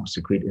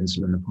secrete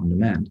insulin upon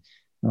demand.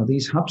 Now,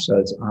 these hub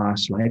cells are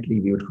slightly,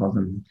 we would call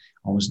them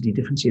almost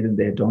de-differentiated.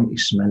 They don't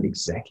smell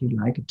exactly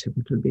like a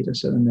typical beta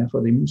cell, and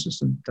therefore the immune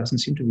system doesn't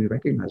seem to be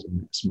recognizing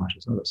them as much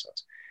as other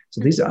cells.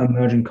 So these are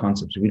emerging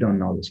concepts. We don't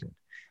know this yet.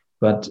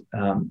 But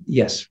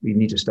yes, we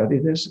need to study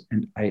this.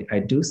 And I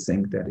do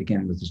think that,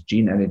 again, with these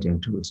gene editing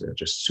tools that are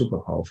just super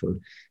powerful,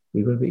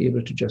 we will be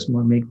able to just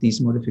make these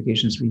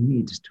modifications we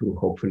need to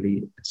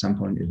hopefully at some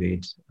point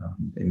evade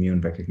immune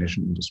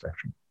recognition and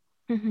distraction.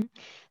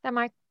 That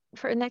might,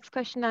 for the next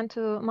question then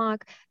to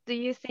Mark, do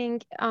you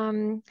think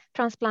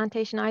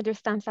transplantation, either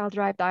stem cell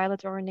derived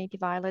islets or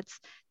native islets,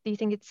 do you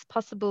think it's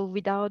possible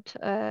without,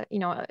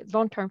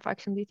 long-term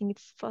function? Do you think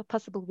it's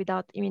possible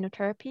without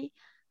immunotherapy?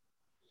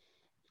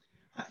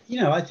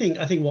 I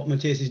think what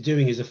Matthias is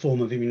doing is a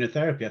form of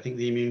immunotherapy. I think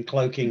the immune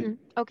cloaking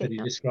that he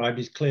described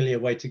is clearly a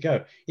way to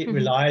go. It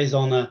relies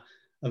on a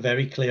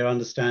very clear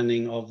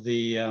understanding of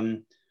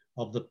the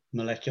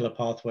molecular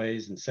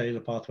pathways and cellular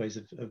pathways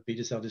of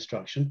beta cell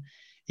destruction.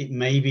 It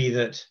may be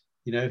that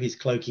his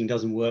cloaking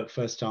doesn't work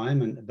first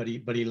time, but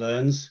he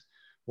learns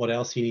what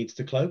else he needs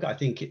to cloak. I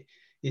think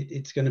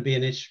it's going to be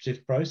an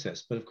iterative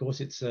process, but of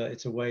course it's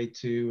a way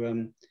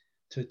to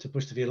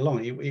push the field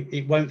along.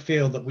 It won't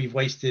feel that we've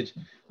wasted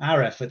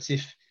our efforts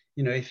if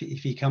you know, if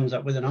he comes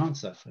up with an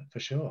answer for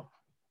sure.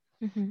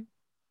 Mm-hmm.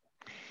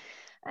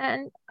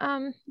 And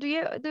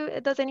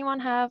does anyone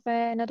have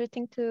another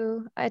thing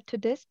to add to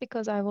this?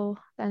 Because I will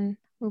then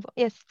move on.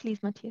 Yes,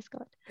 please, Matthias,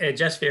 go ahead.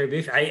 Just very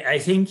brief. I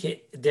think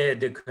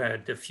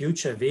the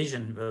future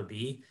vision will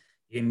be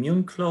the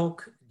immune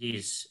cloak,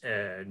 these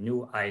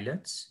new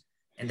islets,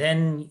 and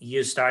then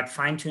you start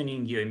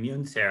fine-tuning your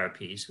immune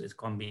therapies with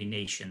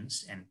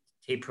combinations and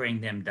tapering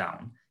them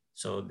down.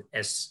 So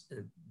as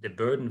the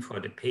burden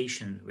for the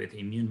patient with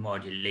immune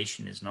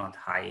modulation is not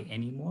high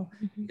anymore,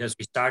 because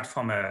we start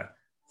from a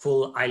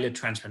full islet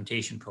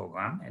transplantation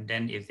program. And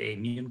then if the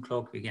immune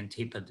cloak, we can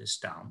taper this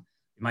down.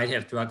 We might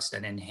have drugs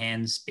that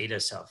enhance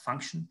beta cell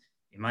function.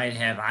 We might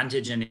have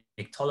antigenic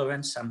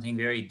tolerance, something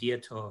very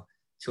dear to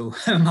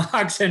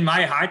Mark's and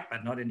my heart,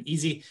 but not an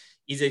easy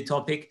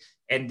topic.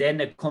 And then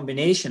a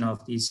combination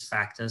of these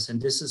factors.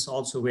 And this is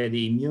also where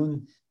the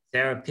immune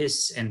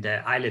therapists and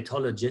the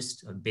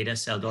isletologists or beta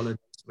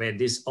cellologists, where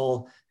this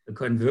all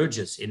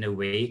converges in a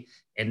way.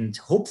 And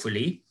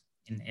hopefully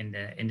in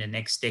the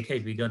next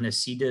decade, we're going to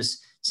see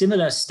this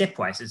similar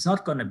stepwise. It's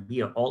not going to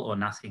be all or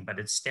nothing, but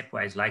it's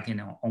stepwise, like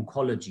in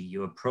oncology.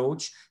 You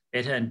approach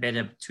better and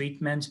better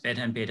treatments,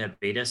 better and better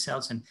beta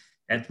cells, and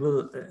that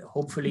will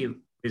hopefully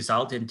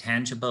result in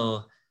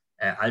tangible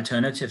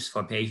alternatives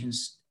for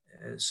patients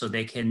so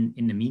they can,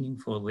 in a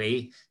meaningful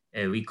way,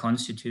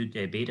 reconstitute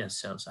their beta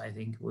cells. I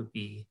think would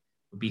be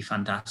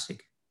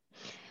fantastic.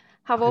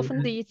 How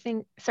often do you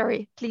think,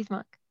 sorry, please,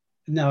 Mark.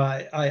 No,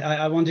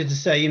 I wanted to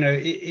say, you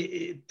know,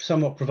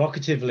 somewhat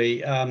provocatively,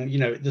 you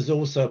know, there's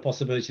also a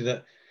possibility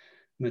that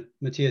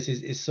Matthias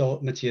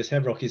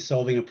Hebrock is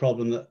solving a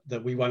problem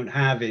that we won't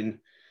have in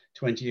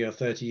 20 or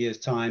 30 years'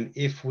 time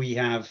if we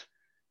have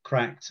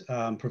cracked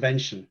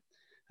prevention.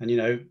 And, you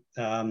know,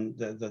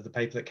 the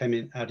paper that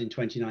came out in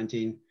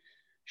 2019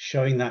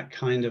 showing that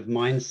kind of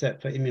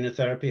mindset for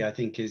immunotherapy, I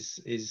think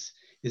is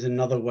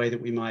another way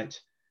that we might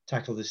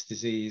tackle this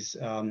disease.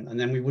 And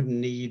then we wouldn't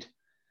need,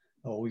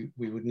 or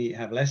we would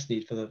have less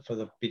need for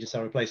the beta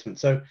cell replacement.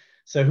 So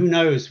who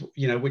knows,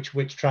 you know,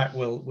 which track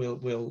will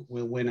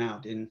win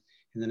out in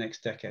the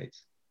next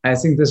decades. I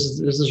think this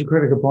is a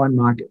critical point,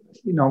 Mark.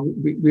 You know,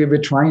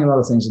 we're trying a lot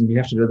of things, and we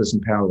have to do this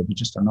in parallel. We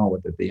just don't know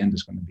what at the end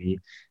is going to be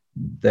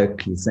the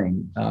key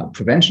thing.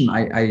 Prevention,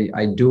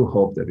 I do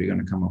hope that we're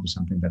going to come up with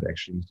something that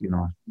actually, you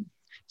know,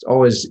 it's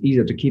always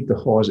easier to keep the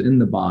horse in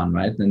the barn,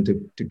 right, than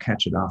to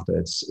catch it after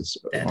it's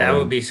that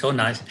would be so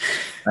nice.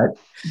 Right.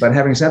 But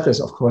having said this,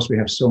 of course, we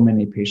have so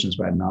many patients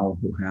right now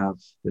who have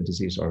the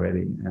disease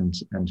already and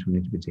who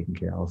need to be taken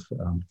care of.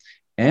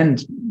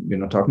 And we're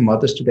not talking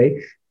about this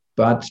today,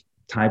 but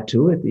type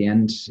 2 at the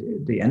end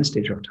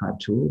stage of type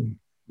 2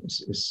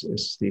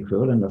 is the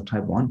equivalent of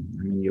type 1.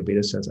 I mean, your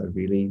beta cells are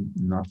really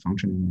not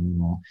functioning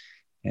anymore.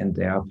 And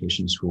there are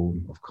patients who,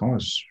 of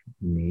course,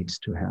 need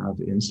to have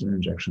insulin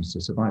injections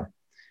to survive.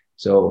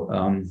 So,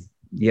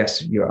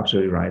 yes, you're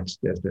absolutely right.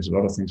 There's a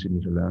lot of things we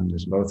need to learn.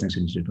 There's a lot of things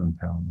we need to do in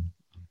parallel.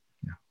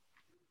 Yeah.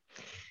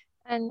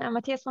 And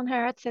Matthias von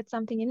Herrat said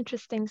something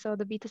interesting. So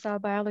the beta cell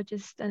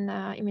biologist and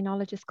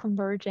immunologist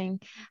converging.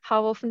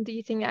 How often do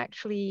you think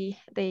actually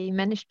they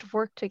manage to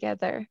work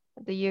together?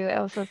 Do you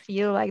also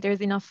feel like there's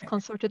enough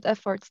concerted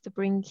efforts to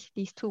bring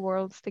these two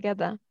worlds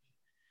together?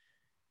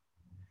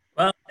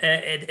 Well,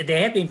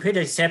 they have been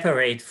pretty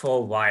separate for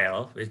a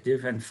while with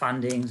different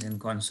fundings and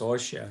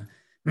consortia.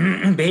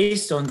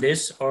 Based on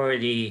this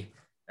already,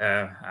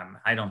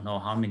 I don't know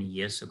how many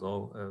years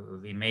ago,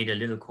 we made a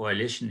little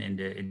coalition in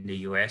the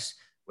US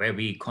where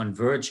we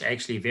converge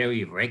actually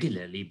very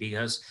regularly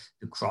because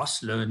the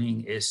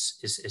cross-learning is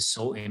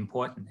so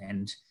important.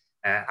 And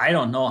I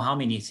don't know how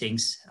many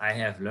things I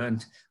have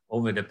learned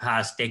over the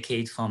past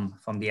decade from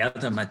the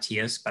other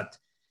Matthias, but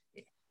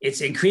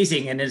it's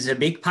increasing and it's a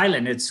big pile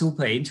and it's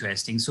super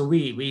interesting. So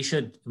we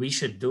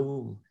should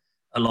do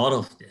a lot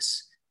of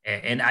this.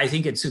 And I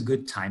think it's a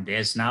good time.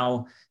 There's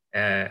now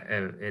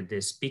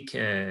this big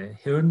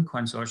HIRN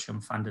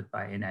consortium funded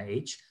by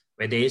NIH,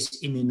 where there's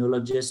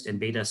immunologists and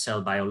beta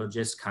cell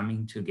biologists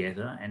coming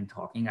together and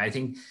talking. I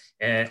think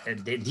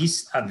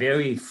these are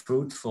very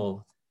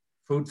fruitful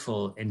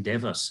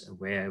endeavors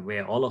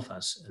where all of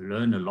us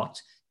learn a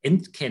lot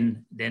and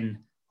can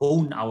then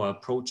hone our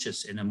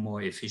approaches in a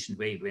more efficient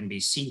way when we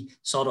see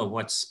sort of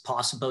what's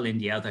possible in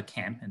the other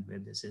camp and where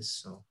this is.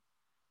 So.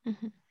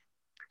 Mm-hmm.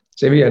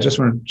 Sami, I just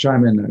want to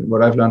chime in.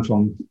 What I've learned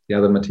from the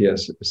other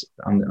Matthias is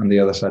on the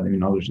other side,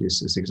 immunology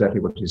is exactly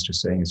what he's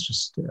just saying. It's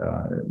just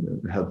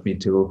helped me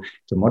to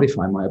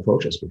modify my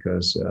approaches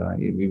because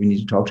we need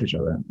to talk to each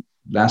other.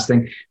 Last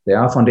thing, there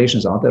are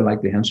foundations out there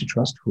like the Helmsley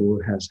Trust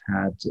who has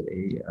had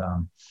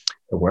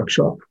a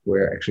workshop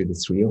where actually the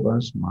three of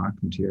us, Mark,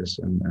 Matthias,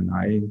 and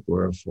I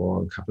were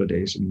for a couple of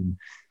days in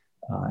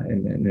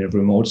a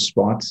remote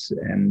spot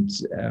and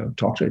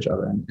talk to each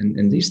other.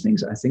 And these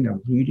things I think are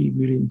really,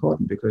 really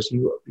important because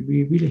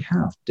we really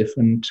have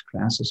different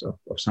classes of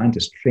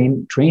scientists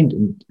trained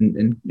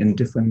in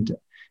different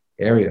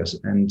areas,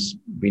 and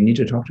we need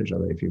to talk to each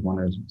other if we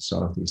want to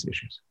solve these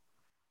issues.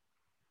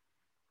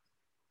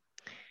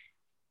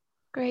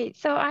 Great.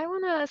 So I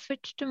want to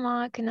switch to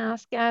Mark and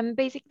ask,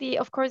 basically,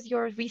 of course,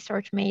 your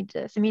research made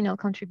seminal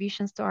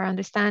contributions to our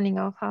understanding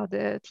of how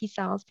the T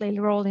cells play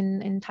a role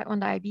in type 1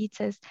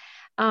 diabetes.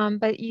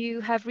 But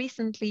you have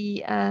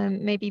recently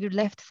maybe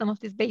left some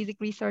of this basic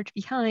research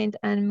behind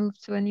and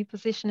moved to a new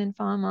position in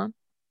pharma.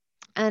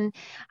 And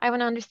I want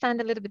to understand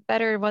a little bit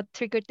better what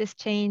triggered this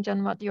change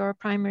and what your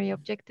primary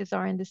objectives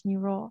are in this new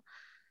role.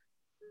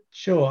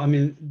 Sure. I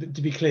mean,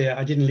 to be clear,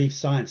 I didn't leave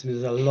science. I mean,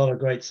 there's a lot of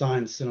great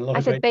science and a lot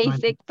of great. I said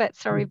basic, but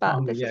sorry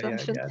about this yeah,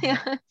 assumption.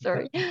 Yeah,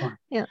 sorry.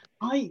 Yeah.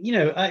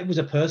 It was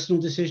a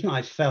personal decision.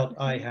 I felt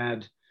I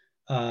had,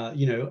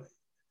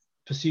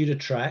 pursued a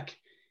track.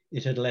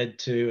 It had led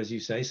to, as you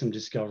say, some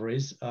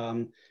discoveries.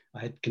 I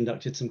had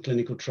conducted some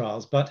clinical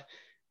trials, but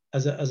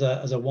as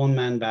a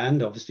one-man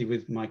band, obviously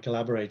with my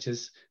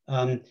collaborators,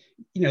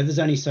 there's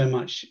only so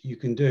much you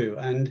can do.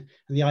 And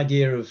the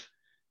idea of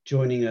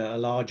joining a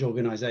large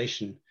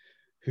organization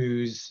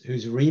whose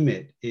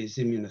remit is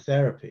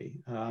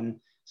immunotherapy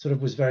sort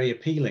of was very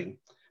appealing.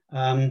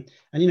 I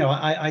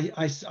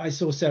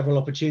saw several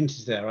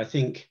opportunities there. I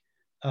think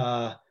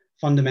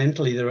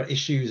fundamentally there are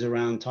issues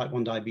around type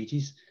 1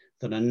 diabetes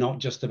that are not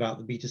just about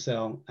the beta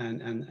cell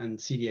and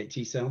CD8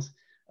 T cells,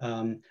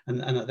 and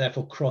that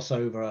therefore cross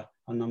over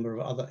a number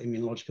of other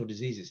immunological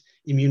diseases.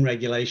 Immune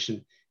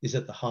regulation is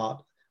at the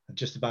heart of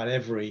just about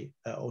every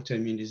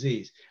autoimmune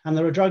disease. And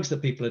there are drugs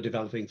that people are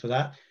developing for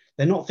that.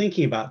 They're not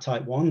thinking about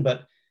type 1,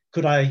 but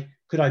could I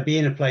be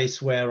in a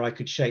place where I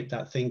could shape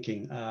that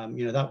thinking?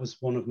 That was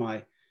one of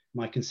my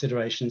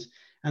considerations.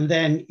 And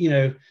then,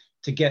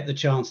 to get the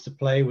chance to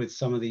play with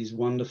some of these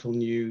wonderful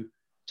new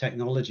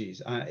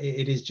technologies,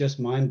 it is just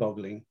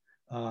mind-boggling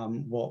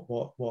what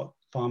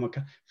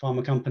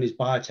pharma companies,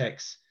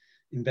 biotechs,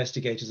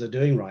 investigators are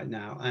doing right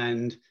now.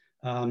 And,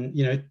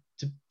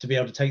 to be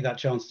able to take that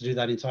chance to do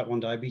that in type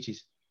 1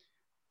 diabetes,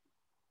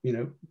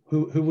 who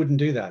wouldn't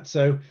do that?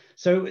 So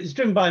it's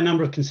driven by a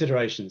number of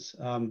considerations,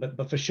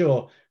 but for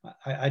sure,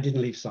 I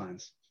didn't leave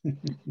science.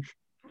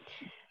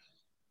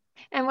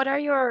 And what are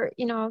your,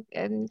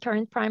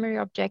 current primary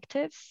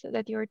objectives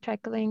that you're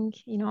tackling,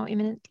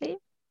 imminently?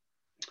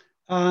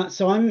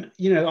 So I'm,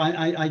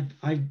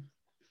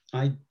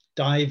 I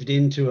dived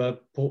into a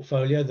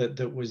portfolio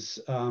that was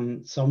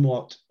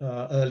somewhat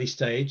early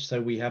stage. So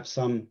we have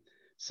some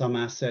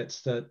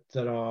assets that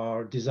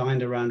are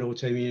designed around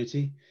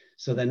autoimmunity.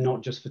 So they're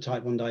not just for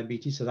type 1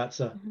 diabetes. So that's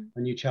a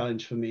new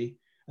challenge for me.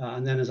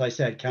 And then, as I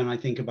said, can I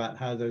think about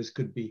how those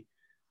could be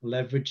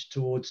leveraged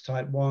towards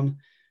type 1?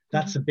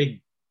 That's a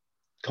big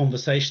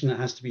conversation that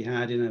has to be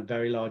had in a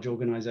very large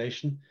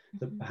organization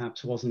that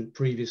perhaps wasn't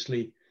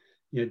previously,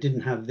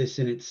 didn't have this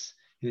in its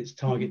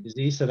target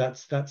disease. So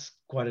that's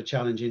quite a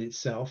challenge in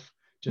itself,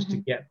 just to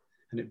get,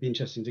 and it'd be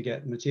interesting to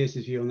get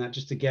Matthias's view on that,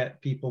 just to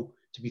get people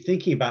to be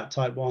thinking about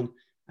type 1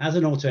 as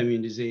an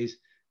autoimmune disease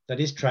that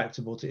is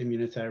tractable to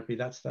immunotherapy.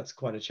 That's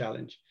quite a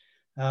challenge.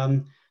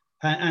 And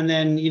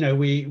then,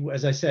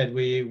 as I said,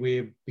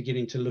 we're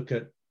beginning to look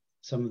at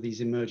some of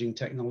these emerging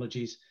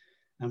technologies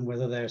and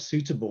whether they're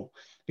suitable.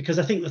 Because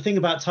I think the thing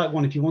about type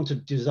 1, if you want to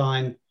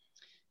design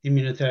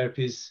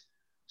immunotherapies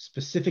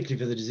specifically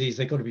for the disease,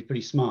 they've got to be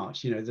pretty smart.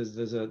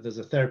 There's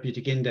a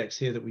therapeutic index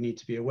here that we need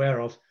to be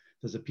aware of.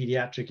 There's a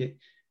pediatric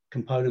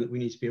component that we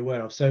need to be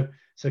aware of. So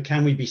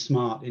can we be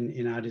smart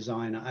in our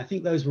design? I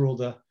think those were all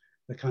the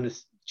kind of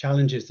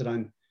challenges that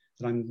I'm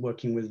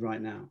working with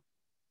right now.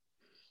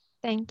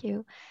 Thank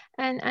you.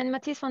 And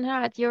Matthias van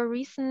Heraert, your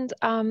recent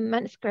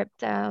manuscript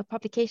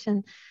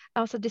publication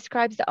also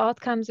describes the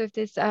outcomes of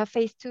this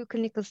phase 2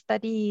 clinical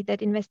study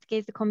that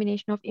investigates the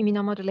combination of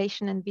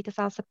immunomodulation and beta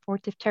cell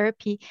supportive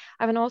therapy.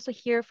 I want to also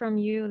hear from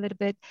you a little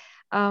bit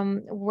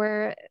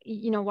where,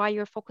 why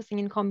you're focusing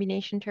in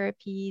combination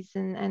therapies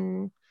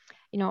and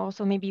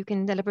also maybe you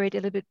can elaborate a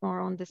little bit more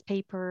on this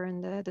paper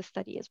and the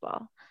study as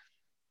well.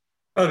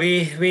 Well,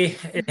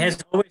 it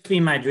has always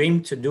been my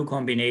dream to do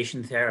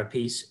combination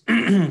therapies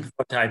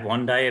for type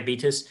 1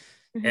 diabetes.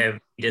 We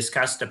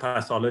discussed the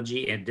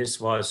pathology, and this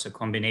was a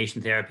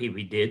combination therapy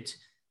we did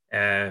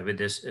with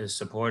the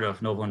support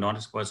of Novo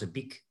Nordisk. Was a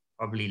big,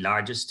 probably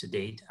largest to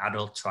date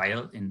adult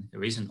trial in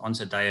recent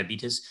onset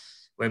diabetes,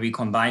 where we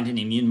combined an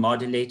immune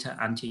modulator,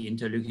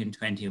 anti-interleukin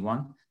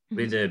 21,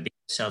 with a beta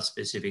cell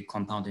specific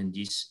compound, in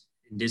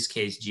this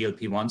case,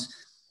 GLP-1s.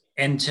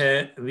 And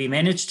we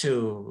managed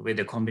to, with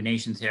the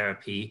combination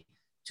therapy,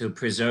 to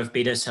preserve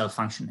beta cell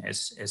function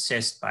as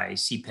assessed by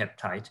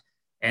C-peptide.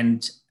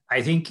 And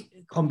I think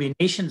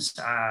combinations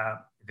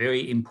are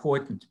very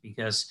important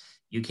because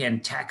you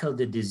can tackle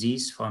the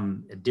disease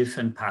from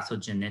different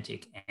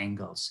pathogenetic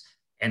angles.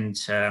 And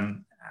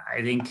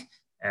I think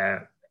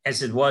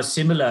as it was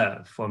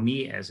similar for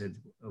me as it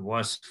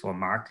was for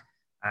Mark,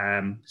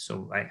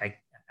 so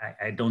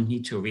I don't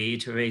need to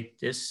reiterate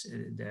this.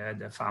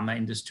 The pharma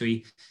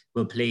industry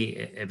will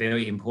play a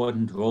very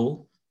important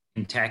role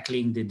in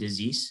tackling the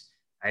disease.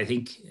 I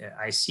think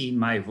I see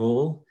my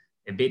role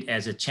a bit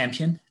as a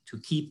champion to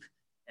keep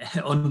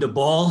on the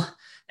ball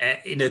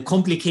in a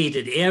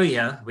complicated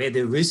area where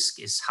the risk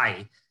is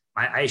high.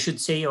 I should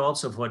say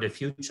also for the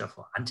future,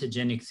 for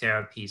antigenic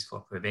therapies, for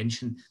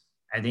prevention,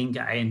 I think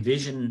I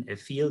envision a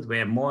field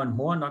where more and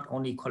more, not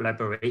only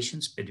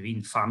collaborations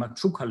between pharma,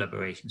 true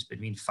collaborations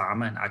between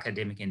pharma and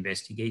academic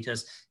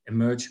investigators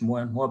emerge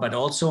more and more, but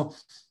also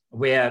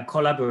where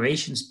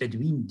collaborations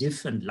between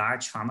different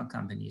large pharma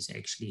companies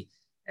actually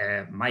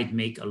might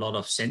make a lot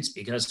of sense,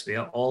 because we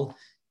are all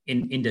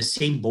in the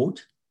same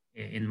boat,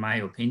 in my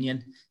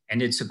opinion,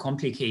 and it's a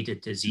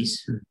complicated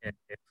disease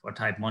for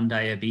type 1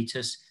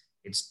 diabetes.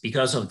 It's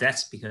because of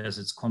that, because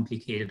it's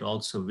complicated,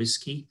 also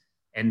risky,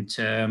 and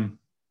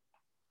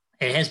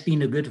it has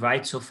been a good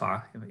ride so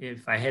far.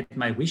 If I had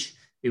my wish,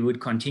 we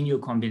would continue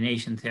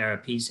combination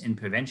therapies in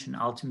prevention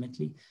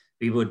ultimately.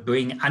 We would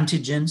bring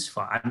antigens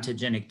for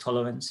antigenic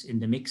tolerance in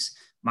the mix.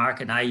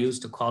 Mark and I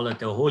used to call it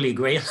the holy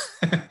grail,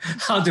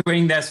 how to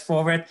bring this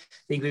forward.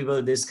 I think we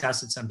will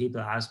discuss it. Some people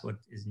ask what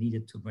is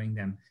needed to bring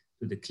them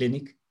to the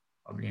clinic,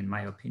 probably in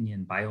my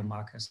opinion,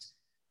 biomarkers.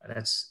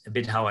 That's a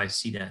bit how I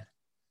see that.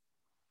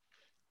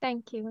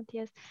 Thank you,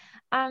 Matthias.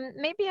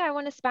 Maybe I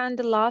want to spend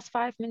the last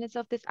 5 minutes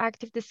of this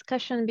active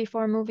discussion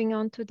before moving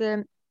on to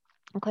the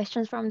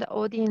questions from the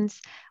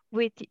audience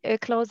with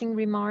closing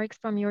remarks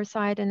from your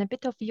side and a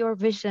bit of your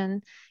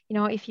vision. You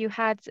know, if you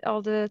had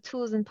all the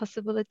tools and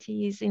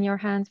possibilities in your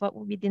hands, what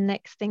would be the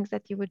next things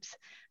that you would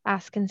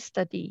ask and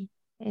study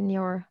in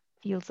your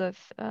fields of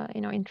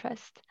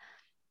interest?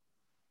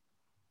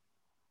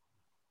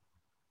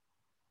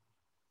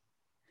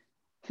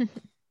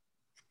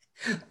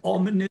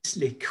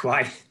 Ominously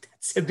quiet.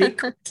 That's a big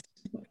question.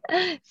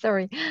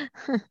 Sorry.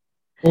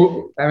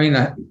 Well, I mean,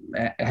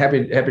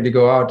 happy to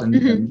go out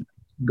and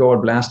go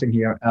out blasting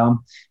here.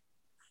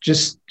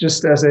 Just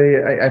as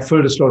a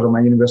full disclosure,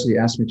 my university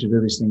asked me to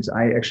do these things.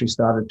 I actually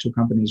started 2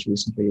 companies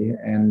recently,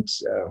 and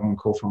I'm a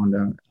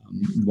co-founder.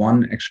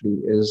 One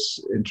actually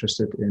is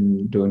interested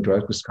in doing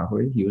drug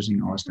discovery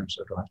using our stem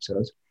cell-derived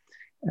cells.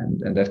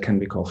 And that can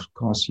be, of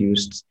course,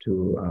 used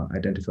to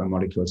identify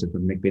molecules that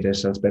would make beta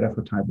cells better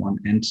for type 1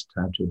 and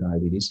type 2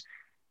 diabetes.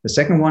 The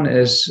second one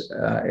is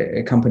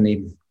a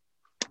company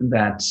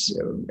that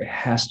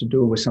has to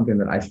do with something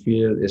that I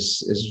feel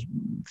is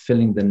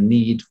filling the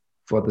need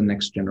for the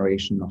next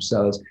generation of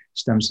cells,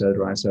 stem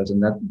cell-derived cells,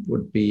 and that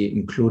would be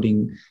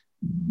including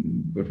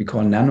what we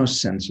call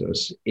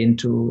nanosensors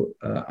into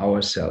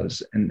our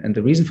cells. And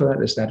the reason for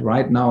that is that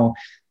right now,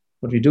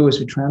 what we do is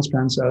we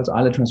transplant cells.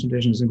 Islet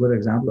transplantation is a good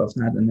example of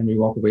that. And then we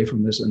walk away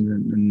from this. And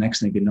then the next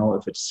thing we know,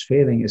 if it's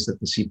failing, is that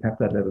the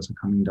C-peptide levels are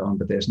coming down,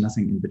 but there's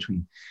nothing in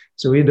between.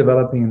 So we're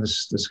developing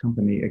this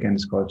company, again,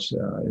 it's called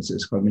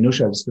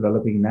Minutia. It's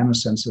developing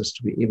nanosensors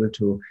to be able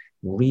to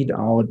read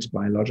out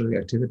biological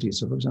activity.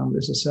 So for example,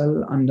 is a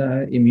cell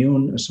under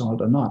immune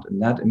assault or not?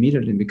 And that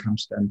immediately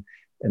becomes then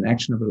an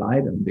actionable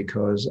item,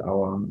 because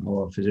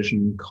our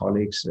physician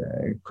colleagues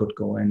could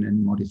go in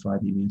and modify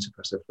the immune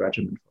suppressive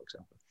regimen, for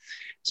example.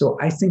 So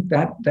I think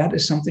that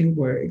is something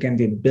where, again,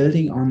 we're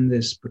building on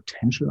this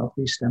potential of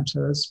these stem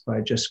cells by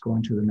just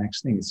going to the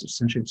next thing. It's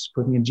essentially just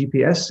putting a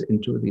GPS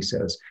into these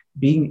cells,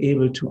 being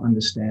able to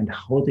understand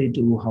how they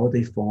do, how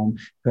they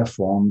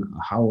perform,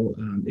 how,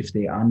 if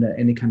they are under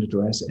any kind of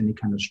duress, any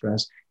kind of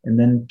stress, and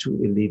then to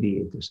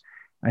alleviate this.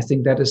 I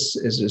think that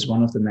is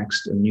one of the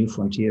next new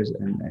frontiers.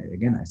 And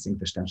again, I think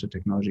the stem cell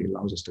technology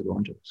allows us to go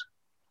into this.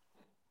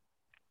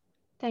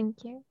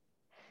 Thank you.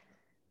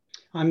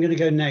 I'm going to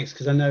go next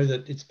because I know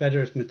that it's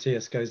better if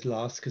Matthias goes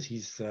last, because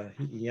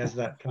he has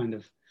that kind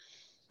of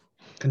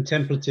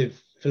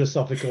contemplative,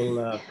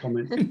 philosophical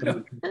comment.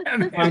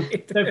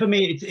 So for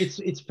me,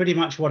 it's pretty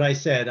much what I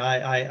said.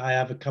 I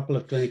have a couple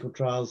of clinical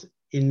trials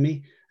in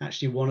me.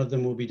 Actually, one of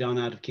them will be done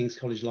out of King's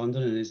College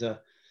London and is an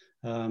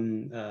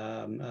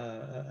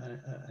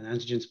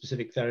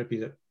antigen-specific therapy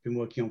that I've been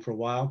working on for a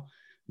while.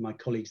 My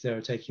colleagues there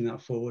are taking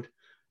that forward.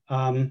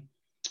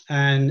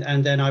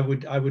 And then I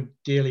would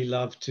dearly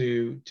love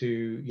to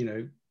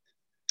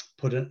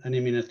put an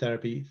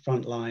immunotherapy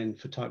frontline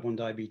for type 1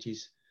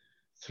 diabetes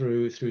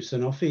through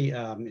Sanofi.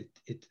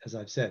 As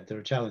I've said, there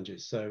are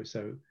challenges. So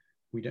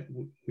we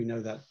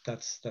know that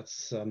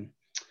that's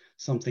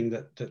something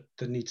that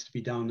needs to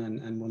be done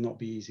and will not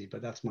be easy.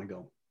 But that's my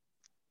goal.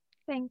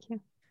 Thank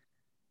you.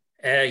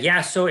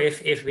 Yeah. So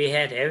if we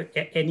had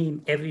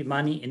every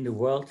money in the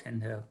world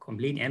and a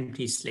complete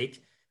empty slate,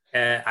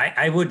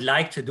 I would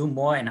like to do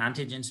more in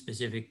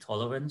antigen-specific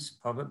tolerance,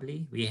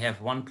 probably. We have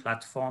one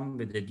platform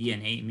with the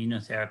DNA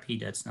immunotherapy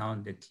that's now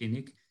in the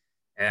clinic.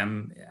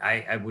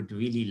 I would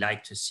really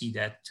like to see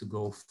that to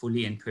go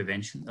fully in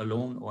prevention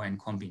alone or in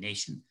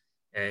combination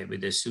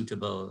with a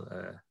suitable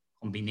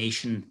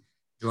combination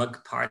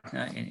drug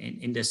partner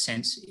in the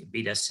sense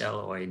beta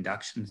cell or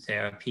induction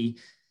therapy.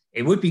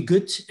 It would be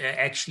good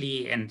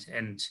actually,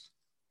 and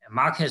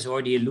Mark has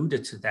already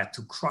alluded to that,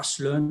 to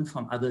cross-learn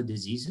from other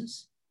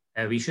diseases.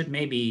 We should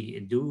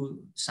maybe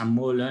do some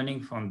more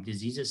learning from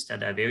diseases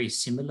that are very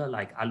similar,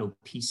 like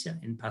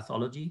alopecia in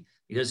pathology,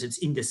 because it's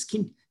in the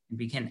skin and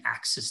we can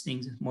access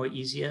things more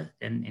easier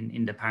than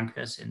in the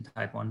pancreas in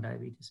type 1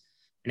 diabetes.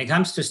 When it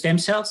comes to stem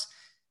cells,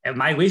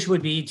 my wish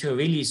would be to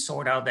really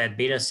sort out that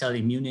beta cell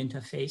immune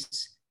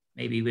interface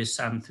maybe with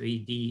some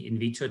 3D in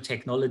vitro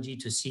technology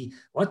to see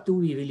what do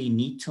we really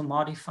need to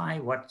modify,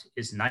 what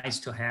is nice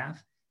to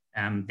have.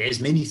 There's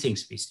many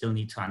things we still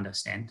need to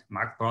understand.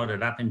 Mark brought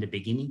it up in the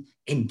beginning.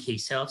 NK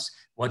cells,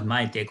 what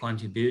might they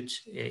contribute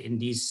in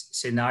these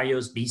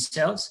scenarios? B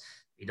cells,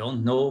 we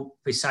don't know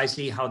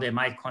precisely how they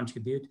might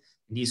contribute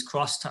in these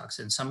crosstalks.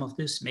 And some of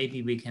this,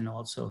 maybe we can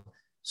also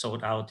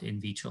sort out in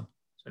vitro.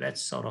 So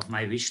that's sort of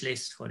my wish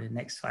list for the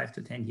next 5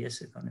 to 10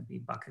 years. It's going to be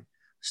bucket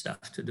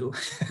stuff to do.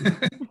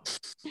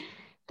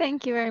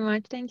 Thank you very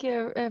much. Thank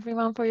you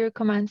everyone for your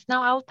comments.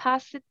 Now I'll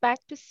pass it back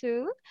to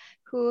Sue,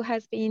 who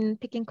has been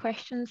picking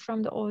questions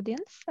from the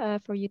audience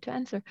for you to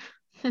answer.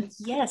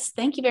 Yes,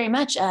 thank you very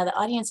much. The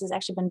audience has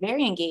actually been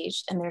very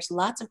engaged and there's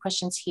lots of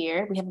questions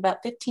here. We have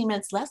about 15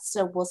 minutes left,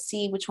 so we'll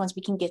see which ones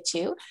we can get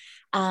to.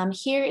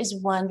 Here is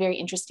one very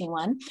interesting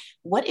one.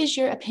 What is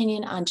your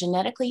opinion on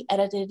genetically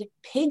edited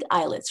pig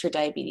islets for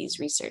diabetes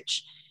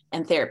research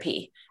and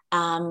therapy?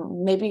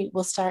 Maybe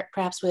we'll start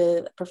perhaps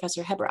with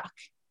Professor Hebrock.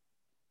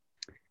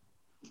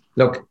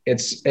 Look,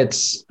 it's a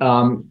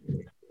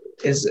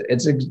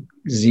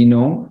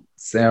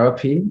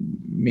xenotherapy,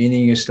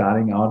 meaning you're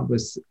starting out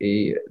with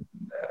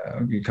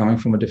you're coming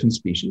from a different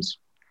species.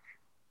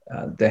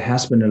 There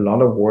has been a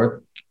lot of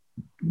work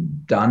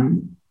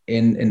done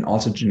in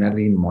also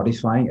genetically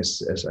modifying,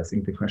 as I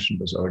think the question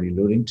was already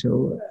alluding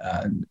to,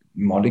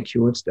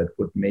 molecules that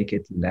would make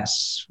it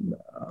less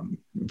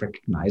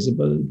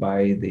recognizable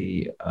by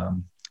the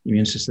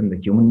immune system, the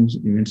human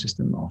immune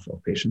system of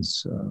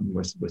patients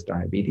with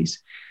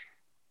diabetes.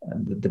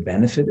 The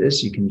benefit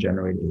is you can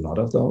generate a lot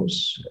of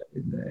those.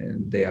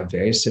 They are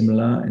very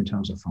similar in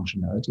terms of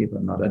functionality,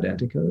 but not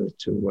identical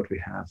to what we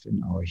have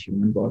in our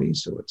human body.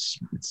 So it's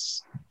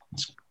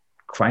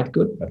quite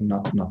good, but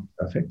not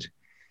perfect.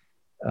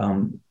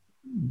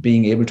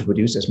 Being able to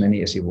produce as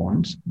many as you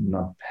want,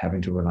 not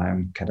having to rely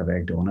on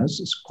cadaveric donors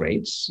is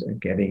great.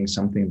 Getting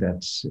something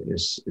that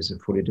is a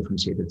fully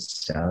differentiated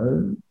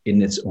cell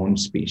in its own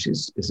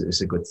species is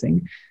a good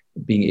thing.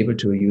 Being able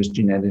to use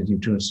gene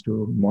editing tools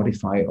to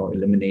modify or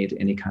eliminate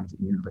any kind of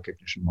immune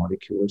recognition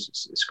molecules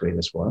is great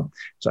as well.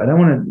 So I don't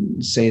want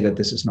to say that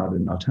this is not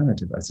an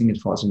alternative. I think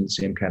it falls in the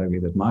same category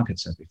that Mark had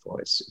said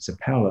before. It's a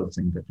parallel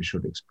thing that we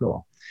should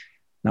explore.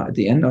 Now, at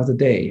the end of the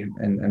day,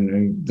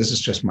 and this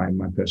is just my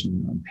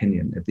personal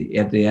opinion, at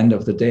the end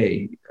of the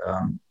day,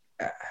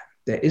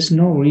 there is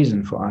no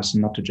reason for us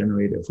not to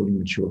generate a fully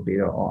mature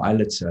beta or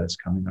islet cells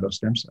coming out of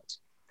stem cells.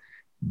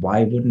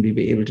 Why wouldn't we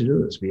be able to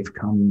do this? We've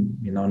come,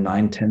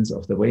 9/10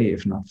 of the way,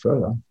 if not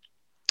further.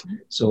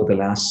 So the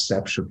last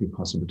step should be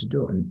possible to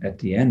do. And at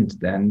the end,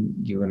 then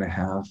you're going to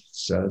have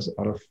cells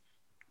out of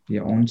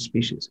your own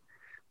species.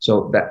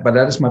 So but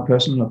that is my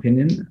personal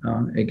opinion.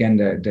 Again,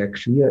 there are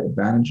clear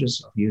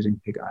advantages of using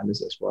pig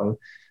islets as well.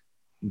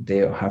 They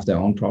have their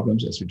own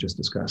problems, as we just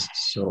discussed.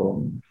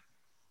 So,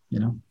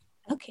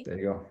 okay. There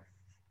you go.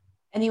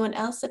 Anyone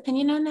else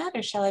opinion on that,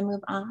 or shall I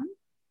move on?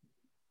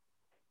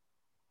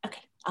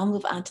 Okay, I'll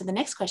move on to the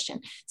next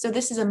question. So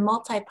this is a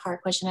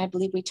multi-part question. I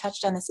believe we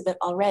touched on this a bit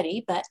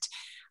already, but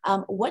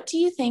what do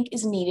you think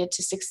is needed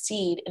to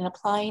succeed in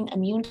applying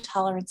immune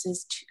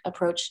tolerances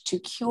approach to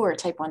cure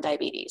type 1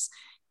 diabetes?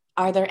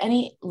 Are there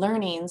any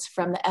learnings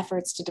from the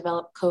efforts to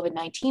develop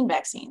COVID-19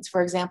 vaccines?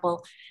 For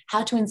example,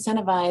 how to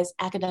incentivize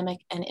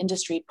academic and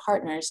industry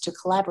partners to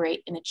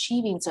collaborate in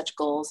achieving such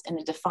goals in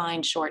a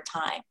defined short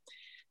time?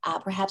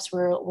 Perhaps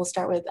we'll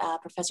start with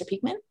Professor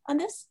Peakman on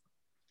this.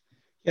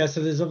 Yeah, so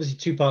there's obviously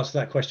two parts to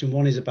that question.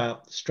 One is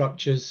about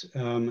structures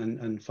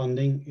and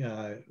funding.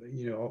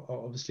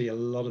 Obviously a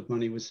lot of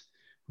money was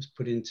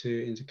put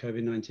into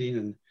COVID-19,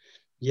 and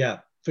yeah,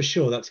 for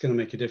sure that's going to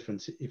make a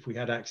difference. If we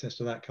had access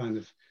to that kind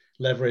of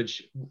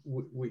leverage,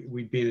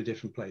 we'd be in a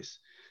different place.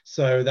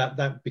 So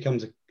that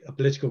becomes a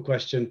political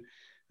question.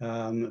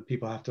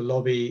 People have to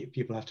lobby,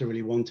 people have to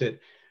really want it.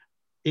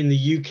 In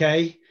the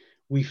UK,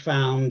 we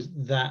found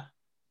that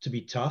to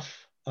be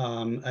tough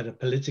at a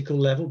political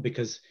level,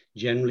 because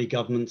generally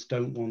governments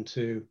don't want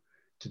to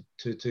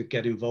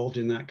get involved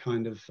in that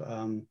kind of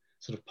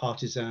sort of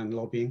partisan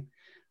lobbying.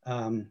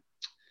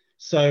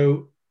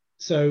 So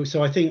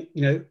I think,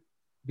 it'd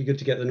be good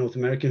to get the North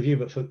American view,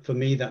 but for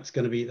me, that's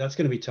going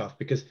to be tough,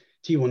 because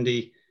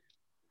T1D,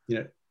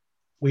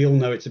 we all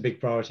know it's a big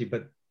priority,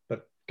 but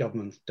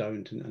governments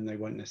don't, and they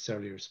won't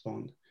necessarily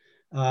respond.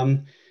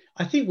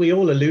 I think we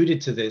all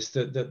alluded to this,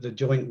 that the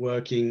joint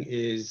working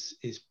is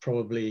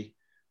probably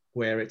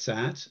where it's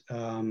at,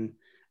 and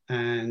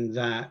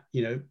that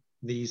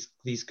these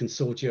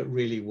consortia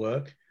really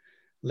work.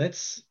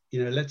 Let's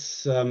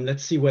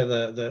see where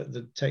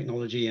the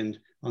technology and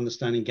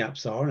understanding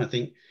gaps are, and I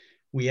think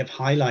we have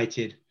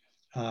highlighted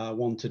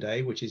one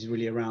today, which is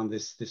really around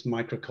this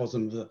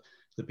microcosm of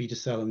the beta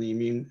cell and the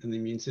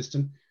immune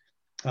system.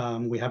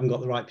 We haven't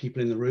got the right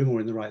people in the room or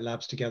in the right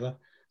labs together.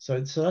 So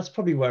that's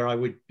probably where I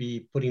would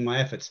be putting my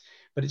efforts.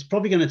 But it's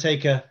probably going to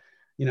take a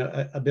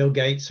Bill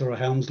Gates or a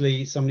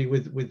Helmsley, somebody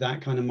with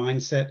that kind of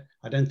mindset.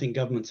 I don't think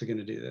governments are going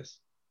to do this.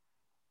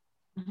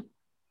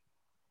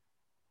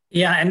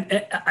 Yeah,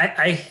 and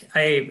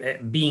I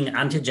being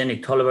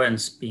antigenic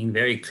tolerance being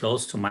very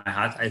close to my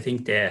heart, I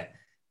think there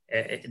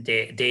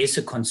is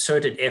a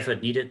concerted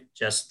effort needed,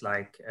 just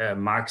like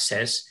Mark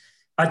says.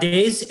 But there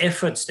is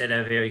efforts that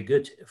are very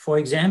good. For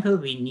example,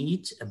 we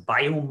need a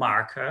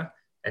biomarker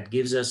that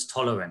gives us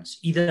tolerance,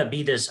 either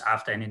be this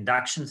after an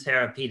induction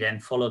therapy, then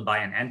followed by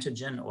an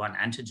antigen or an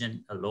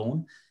antigen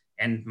alone.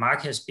 And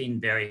Mark has been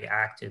very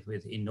active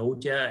with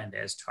Inodia, and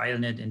there's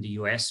TrialNet in the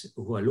US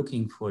who are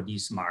looking for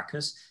these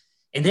markers.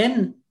 And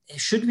then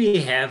should we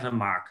have a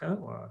marker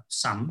or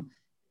some,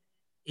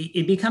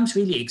 it becomes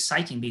really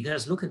exciting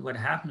because look at what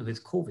happened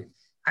with COVID.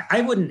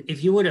 I wouldn't,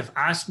 if you would have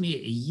asked me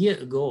a year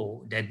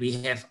ago that we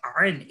have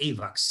RNA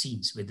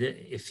vaccines with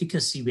the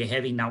efficacy we're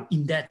having now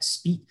in that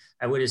speed,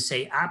 I would have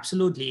said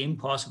absolutely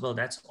impossible.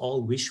 That's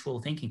all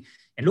wishful thinking.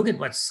 And look at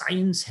what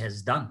science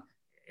has done.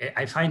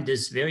 I find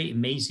this very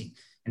amazing.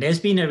 And there's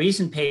been a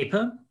recent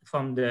paper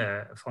from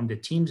the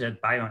teams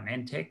at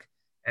BioNTech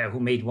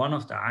who made one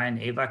of the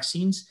RNA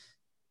vaccines,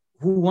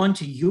 who want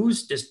to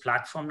use this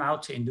platform now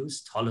to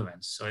induce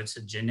tolerance. So it's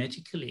a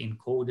genetically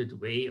encoded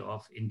way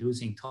of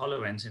inducing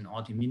tolerance in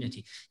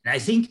autoimmunity. And I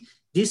think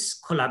these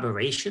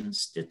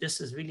collaborations, this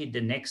is really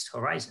the next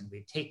horizon.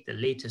 We take the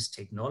latest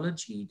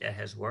technology that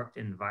has worked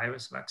in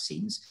virus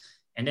vaccines,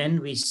 and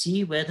then we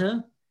see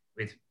whether,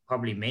 with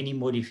probably many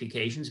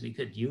modifications, we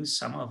could use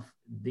some of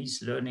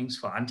these learnings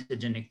for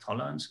antigenic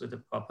tolerance with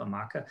a proper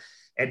marker.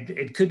 And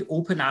it could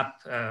open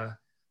up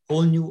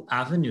whole new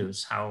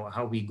avenues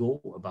how we go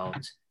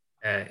about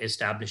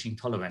establishing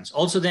tolerance.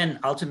 Also then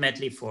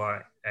ultimately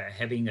for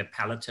having a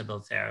palatable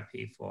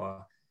therapy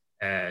for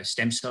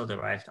stem cell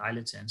derived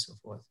islets and so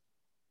forth.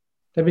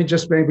 Let me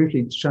just very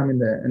briefly chime in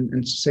there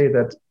and say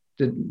that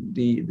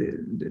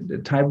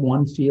the type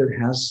 1 field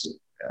has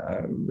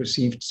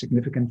received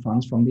significant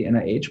funds from the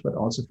NIH, but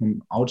also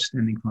from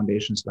outstanding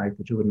foundations like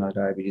the Juvenile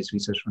Diabetes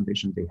Research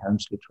Foundation, the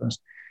Helmsley Trust,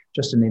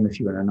 just to name a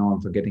few, and I know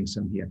I'm forgetting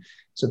some here.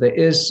 So there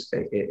is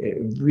a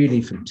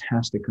really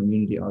fantastic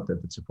community out there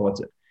that supports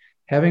it.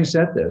 Having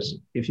said this,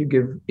 if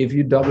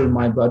you double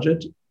my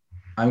budget,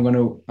 I'm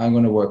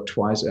gonna work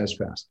twice as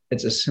fast.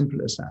 It's as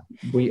simple as that.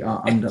 We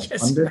are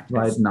underfunded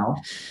right now.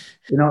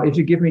 You know, if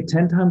you give me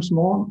 10 times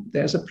more,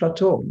 there's a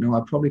plateau. No,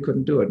 I probably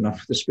couldn't do it, not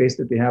for the space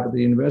that we have at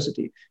the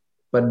university.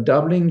 But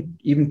doubling,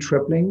 even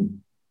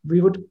tripling,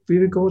 we would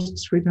go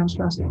 3 times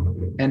faster.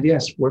 And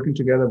yes, working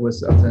together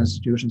with other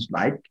institutions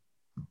like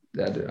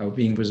that are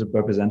being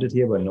represented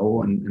here by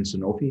Novo and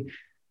Sanofi,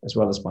 as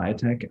well as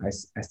biotech,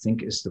 I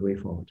think is the way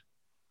forward.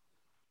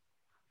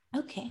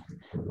 Okay,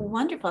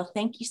 wonderful.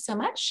 Thank you so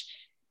much.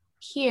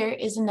 Here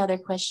is another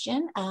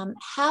question.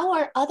 How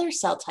are other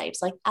cell types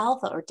like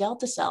alpha or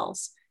delta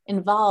cells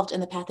involved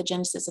in the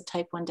pathogenesis of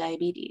type 1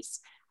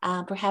 diabetes?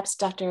 Perhaps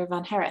Dr.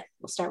 Van Hereth,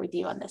 we'll start with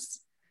you on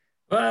this.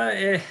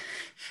 Well,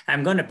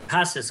 I'm going to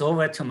pass this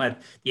over to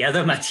the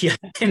other Matthias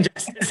in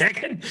just a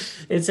second.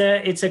 It's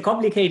a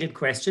complicated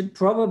question,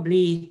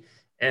 probably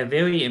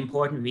very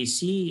important. We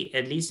see,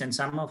 at least in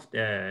some of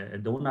the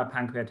donor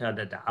pancreata,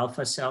 that the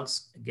alpha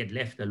cells get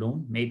left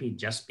alone, maybe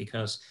just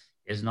because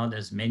there's not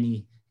as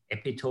many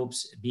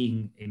epitopes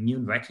being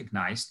immune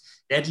recognized.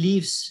 That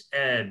leaves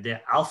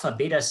the alpha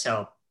beta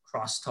cell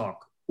crosstalk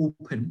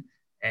open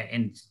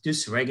and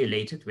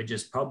dysregulated, which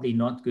is probably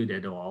not good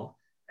at all,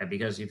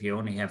 because if you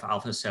only have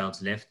alpha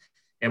cells left.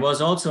 There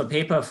was also a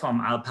paper from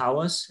Al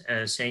Powers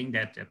saying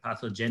that the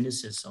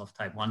pathogenesis of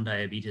type 1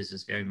 diabetes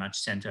is very much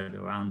centered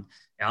around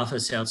the alpha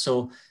cells.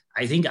 So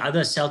I think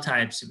other cell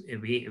types,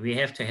 we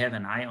have to have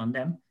an eye on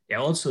them. They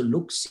also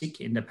look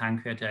sick in the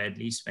pancreata, at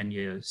least when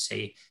you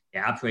say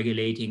they're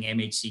upregulating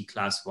MHC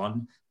class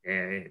 1.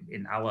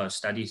 In our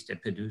studies, they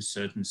produce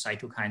certain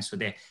cytokines. So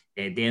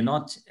they're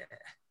not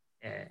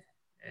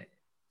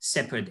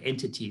separate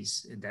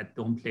entities that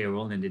don't play a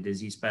role in the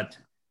disease. But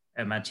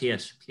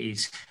Matthias,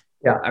 please.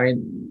 Yeah, I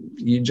mean,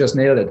 you just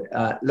nailed it.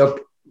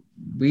 Look,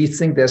 we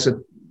think it's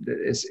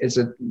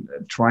a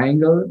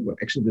triangle where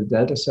actually the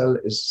delta cell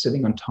is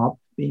sitting on top,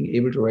 being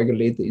able to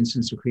regulate the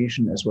insulin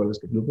secretion as well as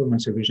the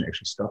glucagon secretion,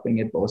 actually stopping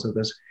it, both of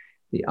this.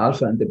 The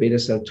alpha and the beta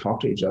cell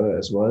talk to each other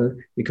as well,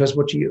 because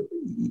you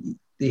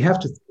have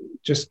to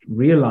just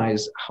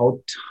realize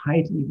how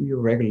tightly we are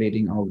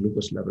regulating our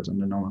glucose levels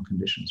under normal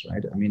conditions,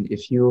 right? I mean,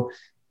 if you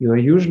are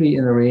usually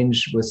in a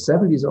range with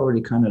 70 is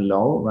already kind of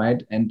low,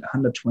 right? And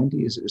 120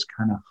 is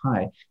kind of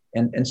high.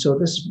 And so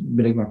this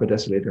milligram per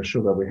deciliter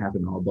sugar we have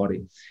in our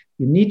body,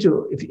 you need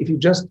to, if you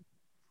just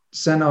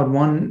send out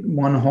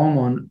one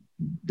hormone,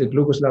 the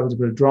glucose levels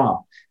will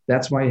drop.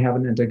 That's why you have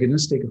an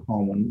antagonistic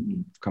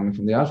hormone coming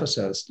from the alpha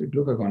cells, the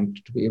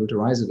glucagon, to be able to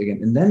rise it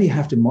again. And then you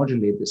have to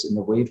modulate this in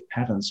a wave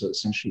pattern. So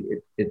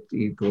essentially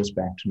it goes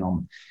back to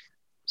normal.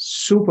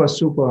 Super,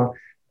 super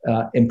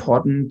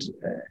important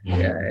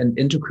and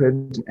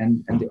intricate,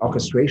 and the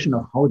orchestration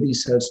of how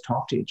these cells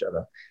talk to each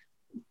other.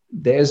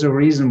 There's a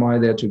reason why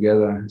they're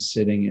together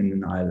sitting in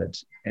an islet.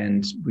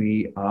 And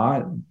we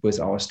are,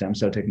 with our stem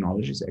cell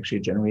technologies,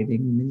 actually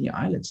generating mini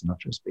islets, not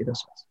just beta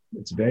cells.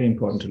 It's very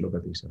important to look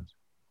at these cells.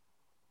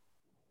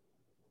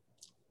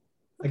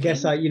 I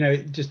guess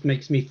it just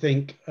makes me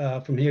think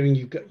from hearing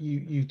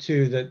you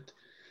two that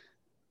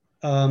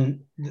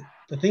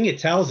the thing it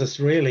tells us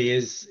really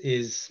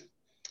is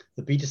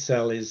the beta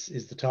cell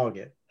is the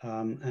target,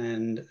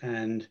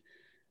 and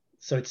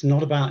so it's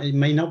not about, it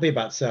may not be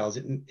about cells,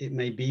 it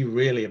may be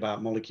really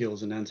about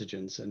molecules and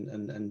antigens,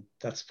 and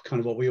that's kind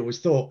of what we always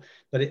thought,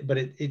 but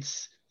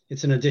it's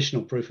an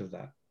additional proof of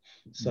that.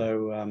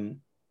 So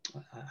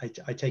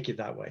I take it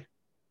that way.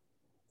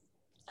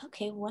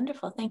 Okay,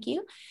 wonderful. Thank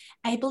you.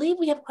 I believe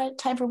we have quite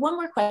time for one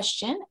more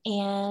question,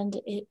 and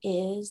it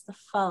is the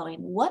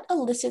following. What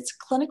elicits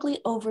clinically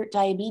overt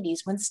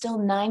diabetes when still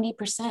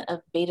 90%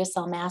 of beta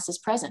cell mass is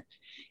present?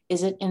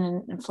 Is it in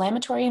an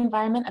inflammatory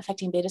environment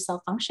affecting beta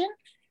cell function?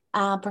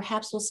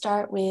 Perhaps we'll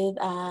start with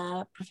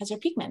Professor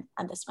Peakman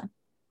on this one.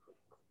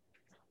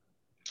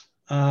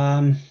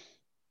 I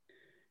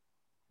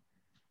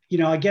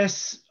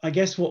guess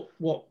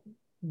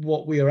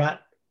what we are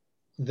at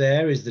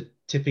there is the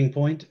tipping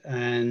point,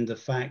 and the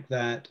fact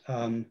that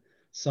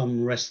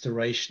some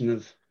restoration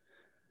of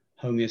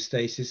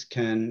homeostasis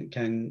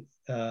can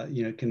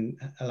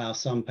allow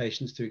some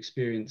patients to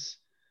experience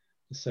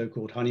the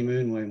so-called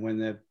honeymoon, when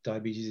their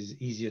diabetes is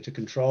easier to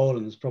control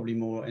and there's probably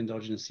more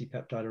endogenous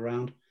C-peptide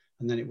around,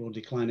 and then it will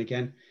decline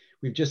again.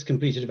 We've just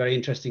completed a very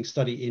interesting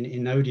study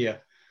in Nodia,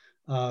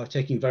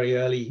 taking very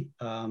early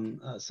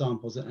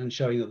samples and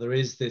showing that there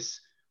is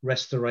this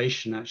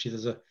restoration. Actually,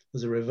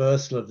 there's a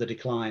reversal of the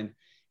decline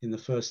in the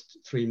first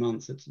 3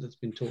 months that's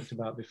been talked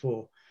about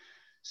before.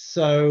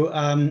 So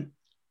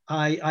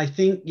I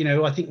think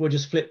we're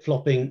just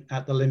flip-flopping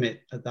at the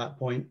limit at that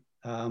point,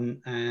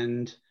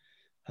 and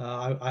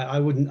I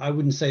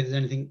wouldn't say there's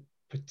anything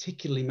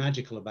particularly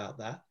magical about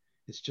that.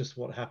 It's just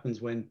what happens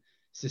when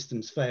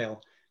systems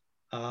fail.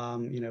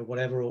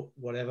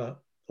 Whatever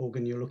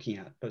organ you're looking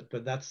at,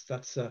 but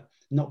that's a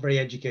not very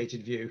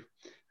educated view.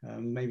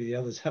 Maybe the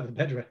others have a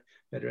better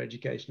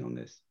education on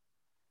this.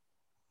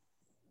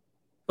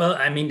 Well,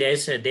 I mean,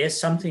 there's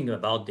something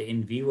about the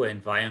in vivo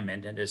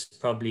environment, and it's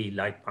probably,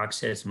 like Mark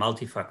says,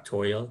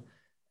 multifactorial,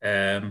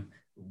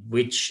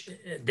 which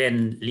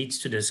then leads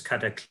to this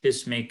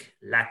cataclysmic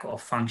lack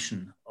of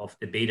function of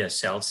the beta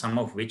cells, some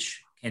of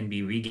which can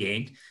be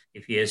regained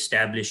if you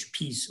establish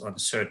peace on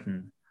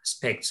certain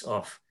aspects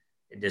of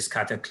this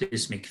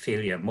cataclysmic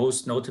failure.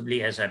 Most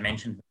notably, as I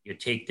mentioned, you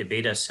take the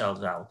beta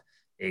cells out,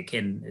 they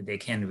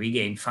can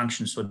regain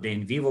function. So the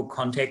in vivo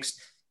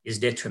context is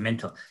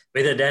detrimental.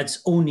 Whether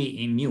that's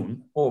only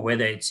immune, or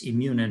whether it's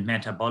immune and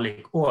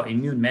metabolic, or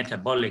immune,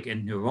 metabolic,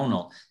 and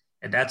neuronal,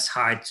 and that's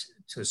hard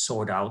to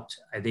sort out.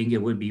 I think it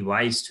would be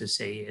wise to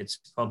say it's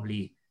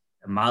probably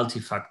a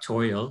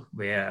multifactorial,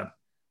 where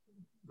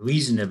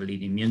reasonably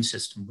the immune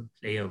system would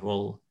play a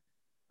role,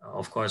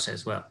 of course,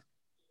 as well.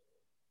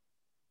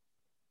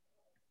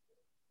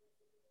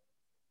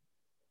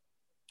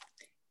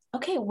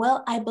 Okay,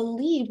 well, I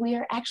believe we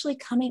are actually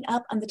coming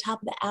up on the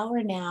top of the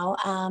hour now.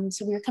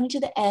 So we are coming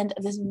to the end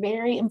of this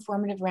very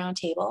informative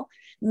roundtable.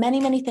 Many,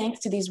 many thanks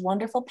to these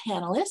wonderful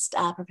panelists,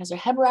 Professor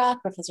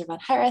Hebrock, Professor Van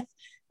Hareth,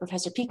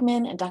 Professor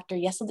Peakman, and Dr.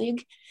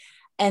 Jesseldig.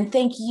 And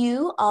thank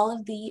you, all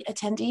of the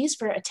attendees,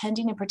 for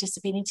attending and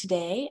participating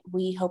today.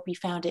 We hope you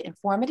found it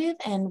informative,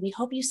 and we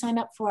hope you sign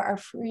up for our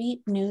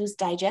free news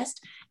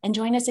digest and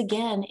join us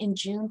again in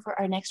June for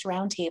our next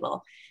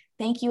roundtable.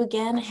 Thank you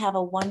again. Have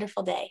a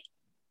wonderful day.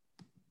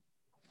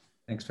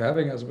 Thanks for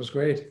having us. It was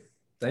great.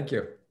 Thank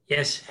you.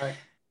 Yes. Bye.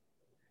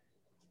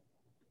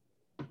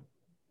 Thank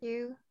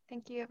you.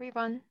 Thank you,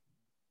 everyone.